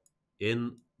well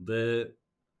in the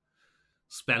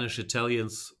Spanish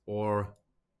Italians or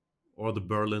the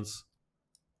Berlins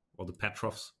or the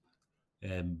Petrovs.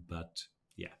 But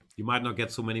yeah, you might not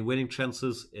get so many winning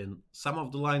chances in some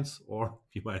of the lines, or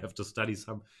you might have to study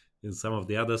some in some of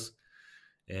the others.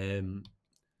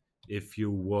 If you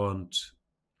want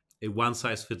a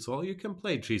one-size-fits-all, you can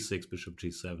play g6, bishop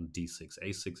g7, d6,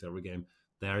 a6 every game.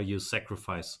 There you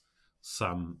sacrifice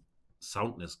some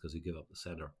soundness because you give up the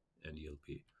center and you'll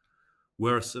be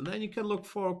worse. And then you can look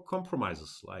for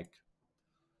compromises like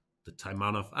the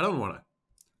Taimanov. I don't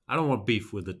want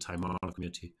beef with the Taimanov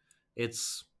community.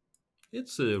 It's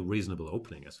a reasonable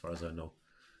opening as far as I know.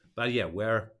 But yeah,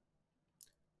 where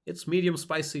it's medium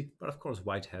spicy, but of course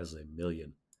white has a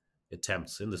million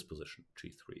attempts in this position.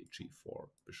 g3, g4,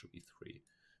 bishop e3,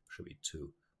 bishop e2,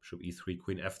 bishop e3,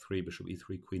 queen f3, bishop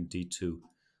e3, queen d2,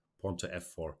 pawn to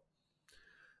f4.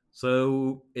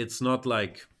 So it's not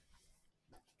like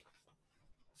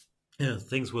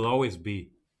things will always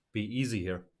be easy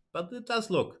here, but it does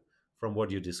look, from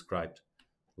what you described,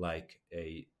 like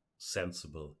a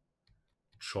sensible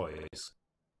choice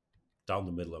down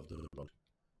the middle of the road.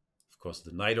 Of course,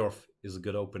 the Najdorf is a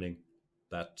good opening,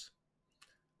 but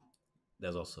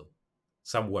there's also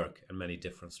some work and many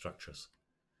different structures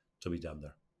to be done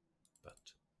there. But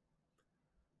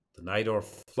the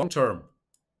Najdorf, long term,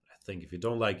 I think if you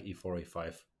don't like e4,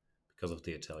 e5 because of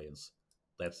the Italians,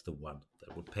 that's the one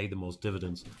that would pay the most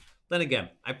dividends. Then again,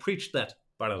 I preach that,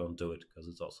 but I don't do it because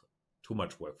it's also too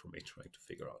much work for me trying to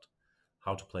figure out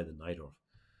how to play the Najdorf.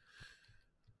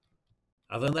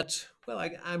 Other than that, well,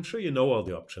 I'm sure you know all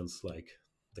the options, like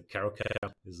the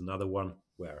Caro-Kann is another one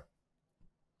where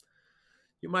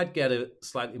you might get a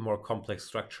slightly more complex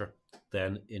structure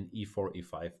than in e4,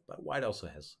 e5, but white also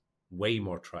has way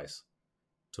more tries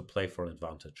to play for an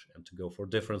advantage and to go for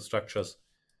different structures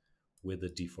with the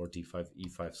d4, d5,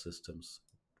 e5 systems,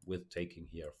 with taking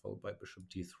here, followed by bishop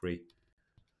d3,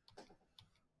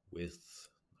 with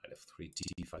knight f3,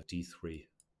 d5, d3,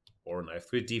 or knight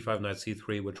f3, d5, knight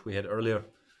c3, which we had earlier.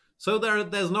 So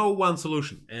there's no one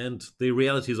solution. And the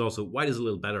reality is also, white is a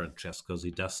little better in chess because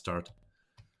he does start.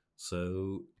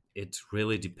 So it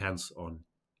really depends on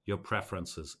your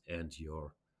preferences and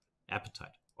your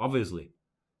appetite. Obviously,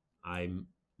 I'm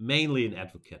mainly an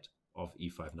advocate of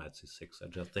e5, knight c6. I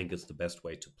just think it's the best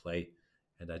way to play.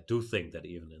 And I do think that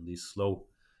even in these slow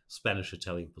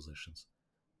Spanish-Italian positions,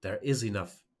 there is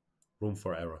enough room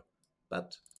for error.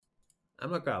 But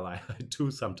I'm not gonna lie, I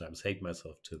do sometimes hate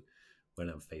myself too when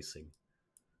I'm facing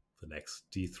the next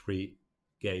d3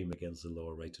 game against a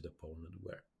lower rated opponent,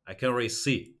 where I can already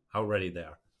see how ready they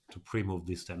are to pre-move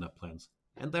these standard plans.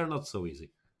 And they're not so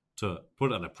easy to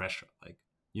put under pressure. Like,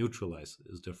 neutralize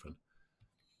is different.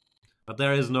 But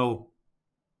there is no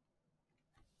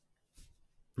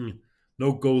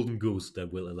golden goose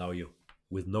that will allow you,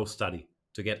 with no study,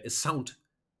 to get a sound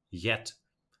yet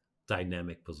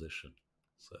dynamic position.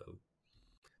 So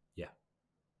yeah,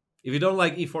 if you don't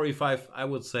like e4, e5, I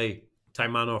would say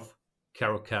Taimanov,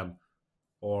 Caro-Kann,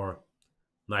 or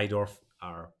Najdorf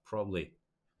are probably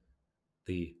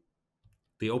the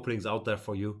openings out there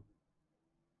for you.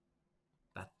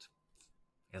 But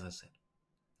as I said,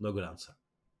 No good answer.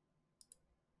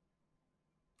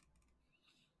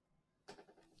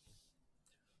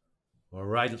 All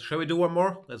right, shall we do one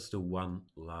more? Let's do one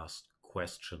last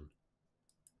question.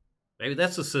 Maybe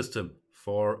that's a system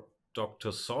for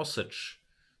doctorsausage.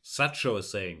 Satscho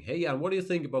is saying, hey Jan, what do you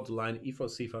think about the line e4,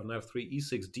 c5, knight f3,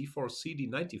 e6, d4, cd,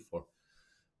 knight d4,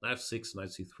 knight f6, knight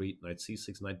c3, knight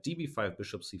c6, knight db5,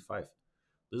 bishop c5?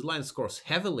 This line scores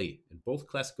heavily in both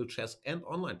classical chess and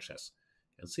online chess,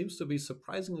 and seems to be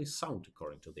surprisingly sound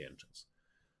according to the engines.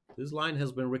 This line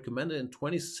has been recommended in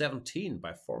 2017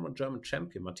 by former German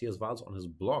champion Matthias Wals on his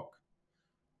blog.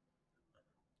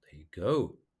 There you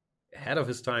go. Ahead of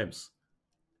his times.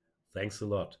 Thanks a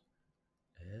lot.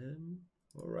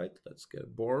 All right, let's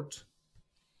get bored.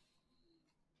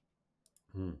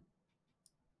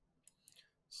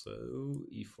 So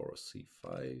e4, c5.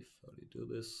 How do you do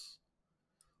this?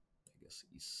 I guess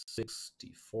e6,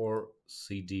 d4,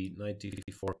 cd, knight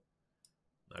d4,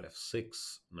 knight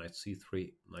f6, knight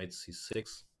c3, knight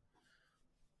c6.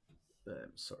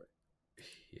 I'm sorry.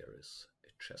 Here is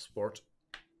a chessboard.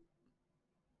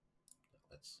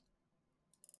 Let's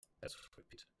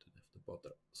repeat. Didn't have the board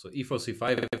there. So e4,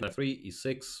 c5, knight 3,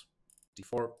 e6,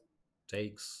 d4,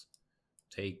 takes,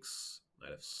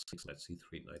 knight f6, knight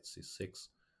c3, knight c6.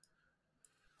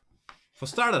 For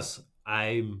starters,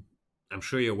 I'm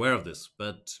sure you're aware of this,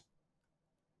 but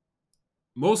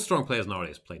most strong players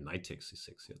nowadays play knight takes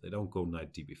c6 here. They don't go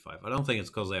knight db5. I don't think it's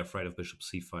because they're afraid of bishop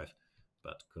c5,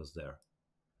 but because they're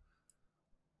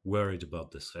worried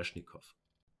about the Sveshnikov.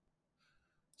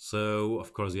 So,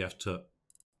 of course, you have to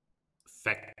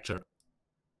factor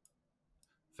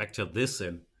this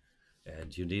in,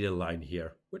 and you need a line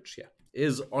here, which, yeah,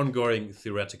 is ongoing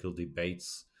theoretical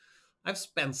debates. I've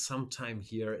spent some time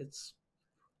here.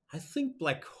 I think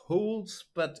black holds,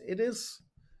 but it is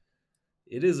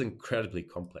incredibly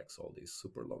complex, all these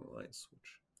super long lines,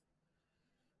 which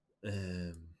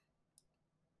they're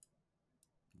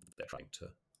trying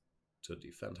to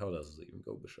defend. How does it even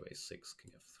go? Bishop a6,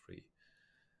 king f3.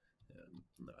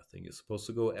 No, I think it's supposed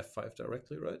to go f5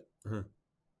 directly, right? f5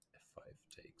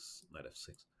 takes knight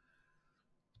f6.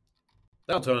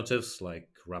 The alternatives, like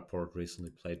Rapport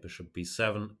recently played bishop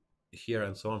b7 here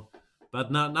and so on,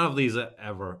 but none of these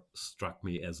ever struck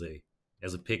me as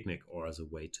a picnic or as a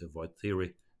way to avoid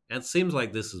theory. And it seems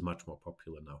like this is much more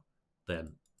popular now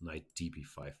than knight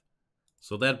db5.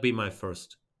 So that'd be my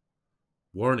first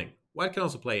warning. White can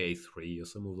also play a3 or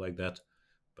some move like that,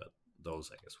 but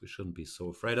those I guess we shouldn't be so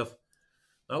afraid of.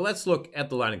 Now let's look at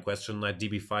the line in question, knight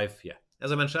db5. Yeah,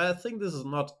 as I mentioned, I think this is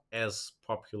not as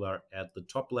popular at the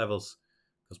top levels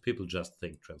because people just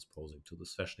think transposing to the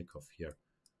Sveshnikov here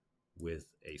with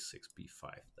a6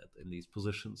 b5 that in these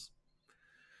positions.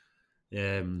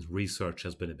 Research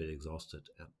has been a bit exhausted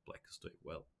and black is doing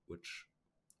well, which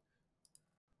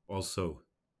also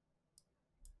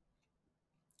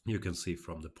you can see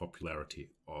from the popularity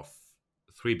of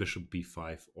 3 bishop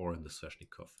b5 or in the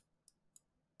Sveshnikov.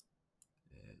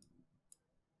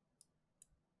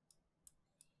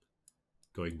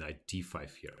 Going knight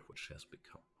d5 here, which has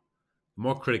become a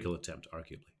more critical attempt,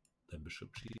 arguably, than bishop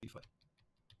g5.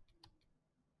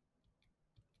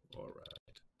 All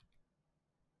right.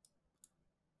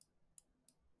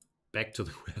 Back to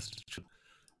the question.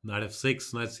 Knight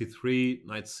f6, knight c3,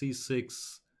 knight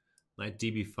c6, knight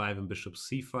db5, and bishop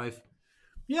c5.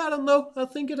 Yeah, I don't know. I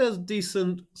think it has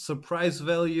decent surprise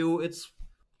value. It's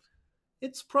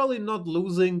probably not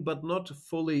losing, but not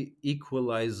fully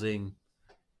equalizing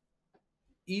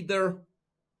either.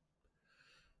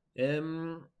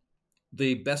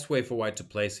 The best way for white to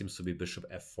play seems to be bishop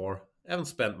f4. I haven't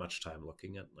spent much time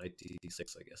looking at knight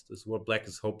d6, I guess. This is what black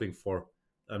is hoping for.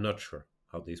 I'm not sure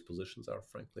how these positions are,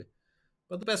 frankly.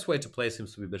 But the best way to play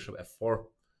seems to be bishop f4.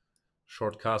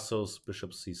 Short castles,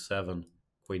 bishop c7,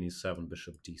 queen e7,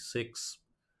 bishop d6.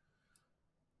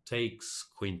 Takes,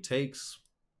 queen takes.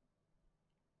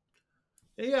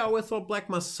 Yeah, we thought black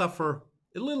must suffer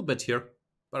a little bit here.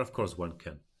 But of course one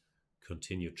can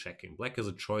continue checking. Black has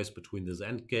a choice between this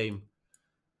endgame,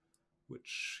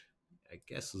 which I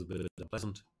guess is a bit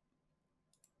unpleasant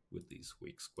with these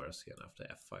weak squares here. And after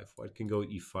f5, white can go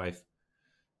e5.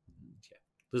 Yeah,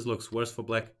 this looks worse for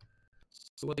black.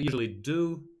 So what I usually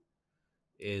do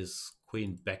is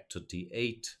queen back to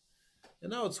d8.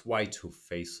 And now it's white who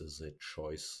faces a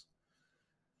choice.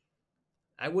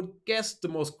 I would guess the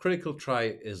most critical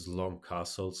try is long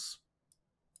castles.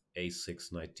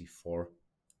 a6, knight d4.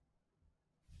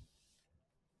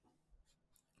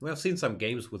 We have seen some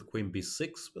games with queen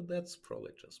b6, but that's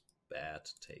probably just bad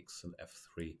takes and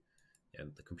f3.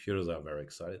 And the computers are very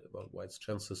excited about white's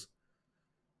chances.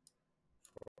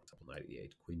 For example, knight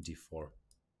e8, queen d4.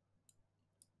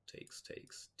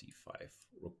 takes, d5,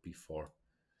 rook b4.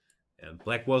 And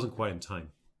black wasn't quite in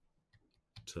time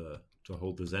to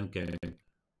hold this endgame.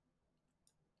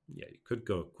 Yeah, you could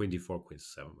go queen d4, queen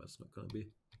c7, but it's not going to be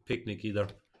picnic either.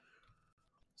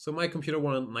 So my computer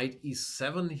wanted knight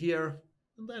e7 here,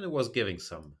 and then it was giving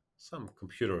some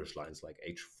computerish lines like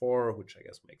h4, which I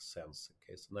guess makes sense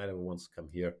in case the knight ever wants to come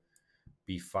here.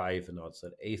 b5, and now it's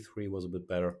at a3 was a bit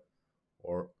better,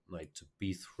 or knight to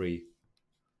b3.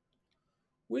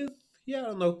 With, yeah, I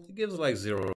don't know, it gives like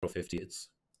 0-50. It's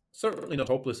certainly not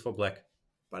hopeless for black,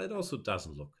 but it also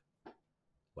doesn't look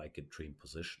like a dream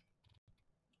position.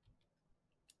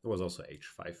 There was also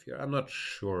h5 here. I'm not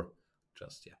sure,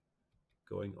 just, yeah,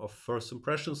 going off first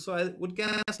impressions. So I would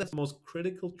guess that's the most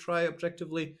critical try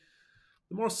objectively.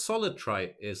 The more solid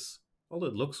try is, although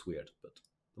it looks weird, but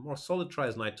the more solid try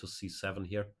is knight to c7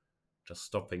 here, just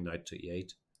stopping knight to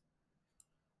e8.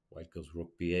 White goes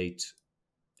rook b8,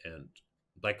 and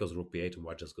black goes rook b8, and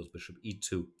white just goes bishop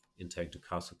e2, intending to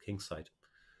castle kingside.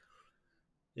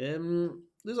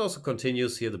 This also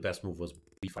continues here. The best move was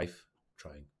b5,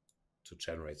 trying to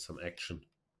generate some action.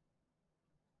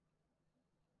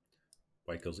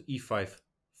 White goes e5,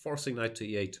 forcing knight to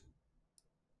e8.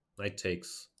 Knight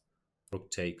takes, rook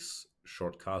takes,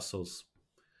 short castles.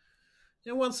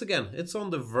 And once again, it's on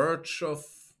the verge of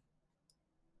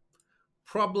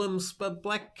problems, but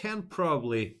black can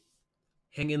probably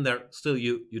hang in there. Still,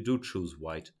 you do choose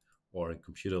white, or in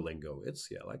computer lingo, it's,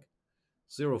 yeah, like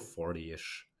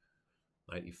 0-40-ish.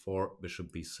 Knight e4,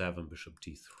 bishop b7, bishop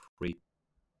d3.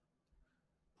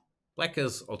 Black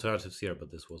has alternatives here,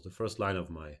 but this was the first line of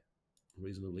my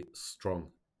reasonably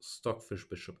strong stockfish.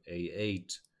 Bishop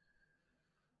a8,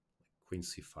 queen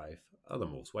c5. Other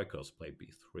moves, white goes play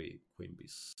b3, queen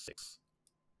b6.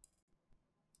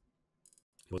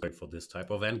 He was going for this type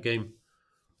of endgame,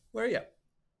 where, yeah,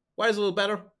 white is a little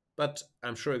better, but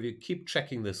I'm sure if you keep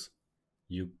checking this,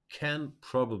 you can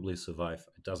probably survive.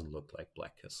 It doesn't look like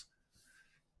black has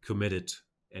committed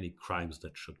any crimes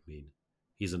that should mean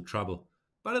he's in trouble.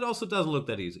 But it also doesn't look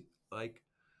that easy. Like,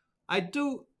 I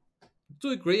do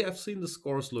agree. I've seen the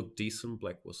scores look decent.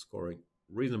 Black was scoring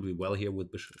reasonably well here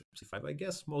with bishop c5. I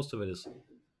guess most of it is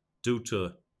due to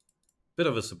a bit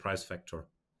of a surprise factor,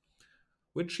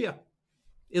 which, yeah,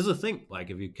 is a thing.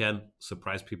 Like, if you can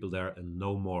surprise people there and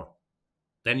know more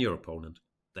than your opponent,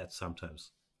 that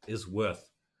sometimes is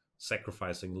worth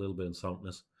sacrificing a little bit in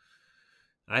soundness.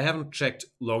 I haven't checked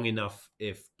long enough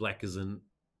if black is in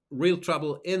real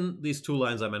trouble in these two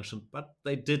lines I mentioned, but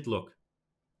they did look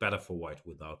better for white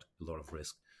without a lot of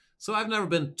risk. So I've never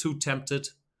been too tempted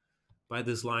by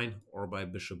this line or by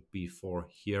bishop b4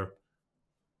 here.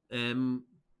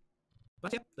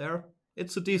 But yeah, there,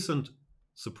 it's a decent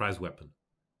surprise weapon,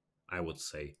 I would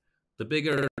say. The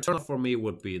bigger turn for me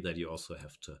would be that you also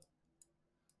have to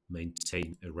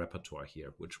maintain a repertoire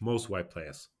here, which most white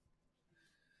players,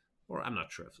 or I'm not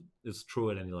sure if it's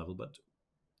true at any level, but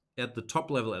at the top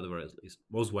level at the very least,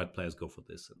 most white players go for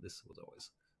this, and this was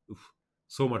always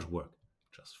so much work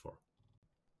just for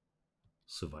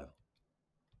survival.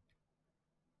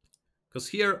 Because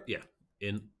here, yeah,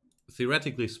 in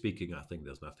theoretically speaking, I think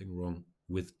there's nothing wrong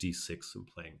with d6 and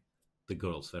playing the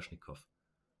good old Sveshnikov.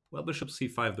 Well, bishop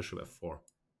c5, bishop f4,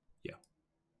 yeah.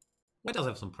 White does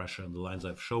have some pressure in the lines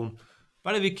I've shown,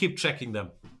 but if you keep checking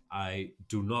them, I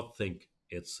do not think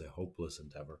it's a hopeless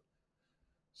endeavor.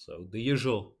 So the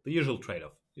usual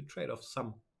trade-off. You trade off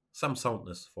some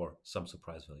soundness for some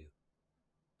surprise value,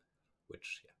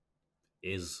 which,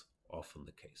 yeah, is often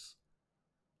the case.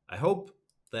 I hope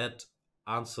that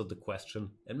answered the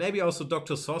question, and maybe also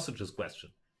Dr. Sausage's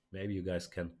question. Maybe you guys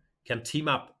can team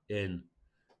up in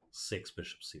 6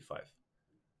 bishop c5.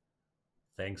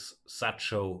 Thanks,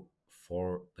 Satscho,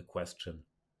 for the question,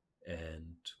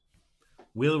 and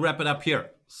we'll wrap it up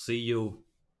here. See you,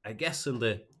 I guess, in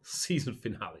the season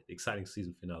finale, the exciting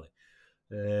season finale.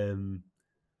 In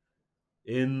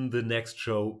the next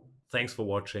show. Thanks for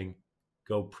watching.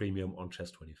 Go premium on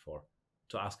Chess24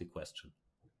 to ask a question.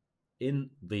 In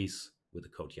these, with the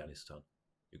code Yanistan,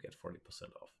 you get 40%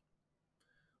 off.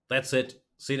 That's it.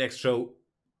 See you next show.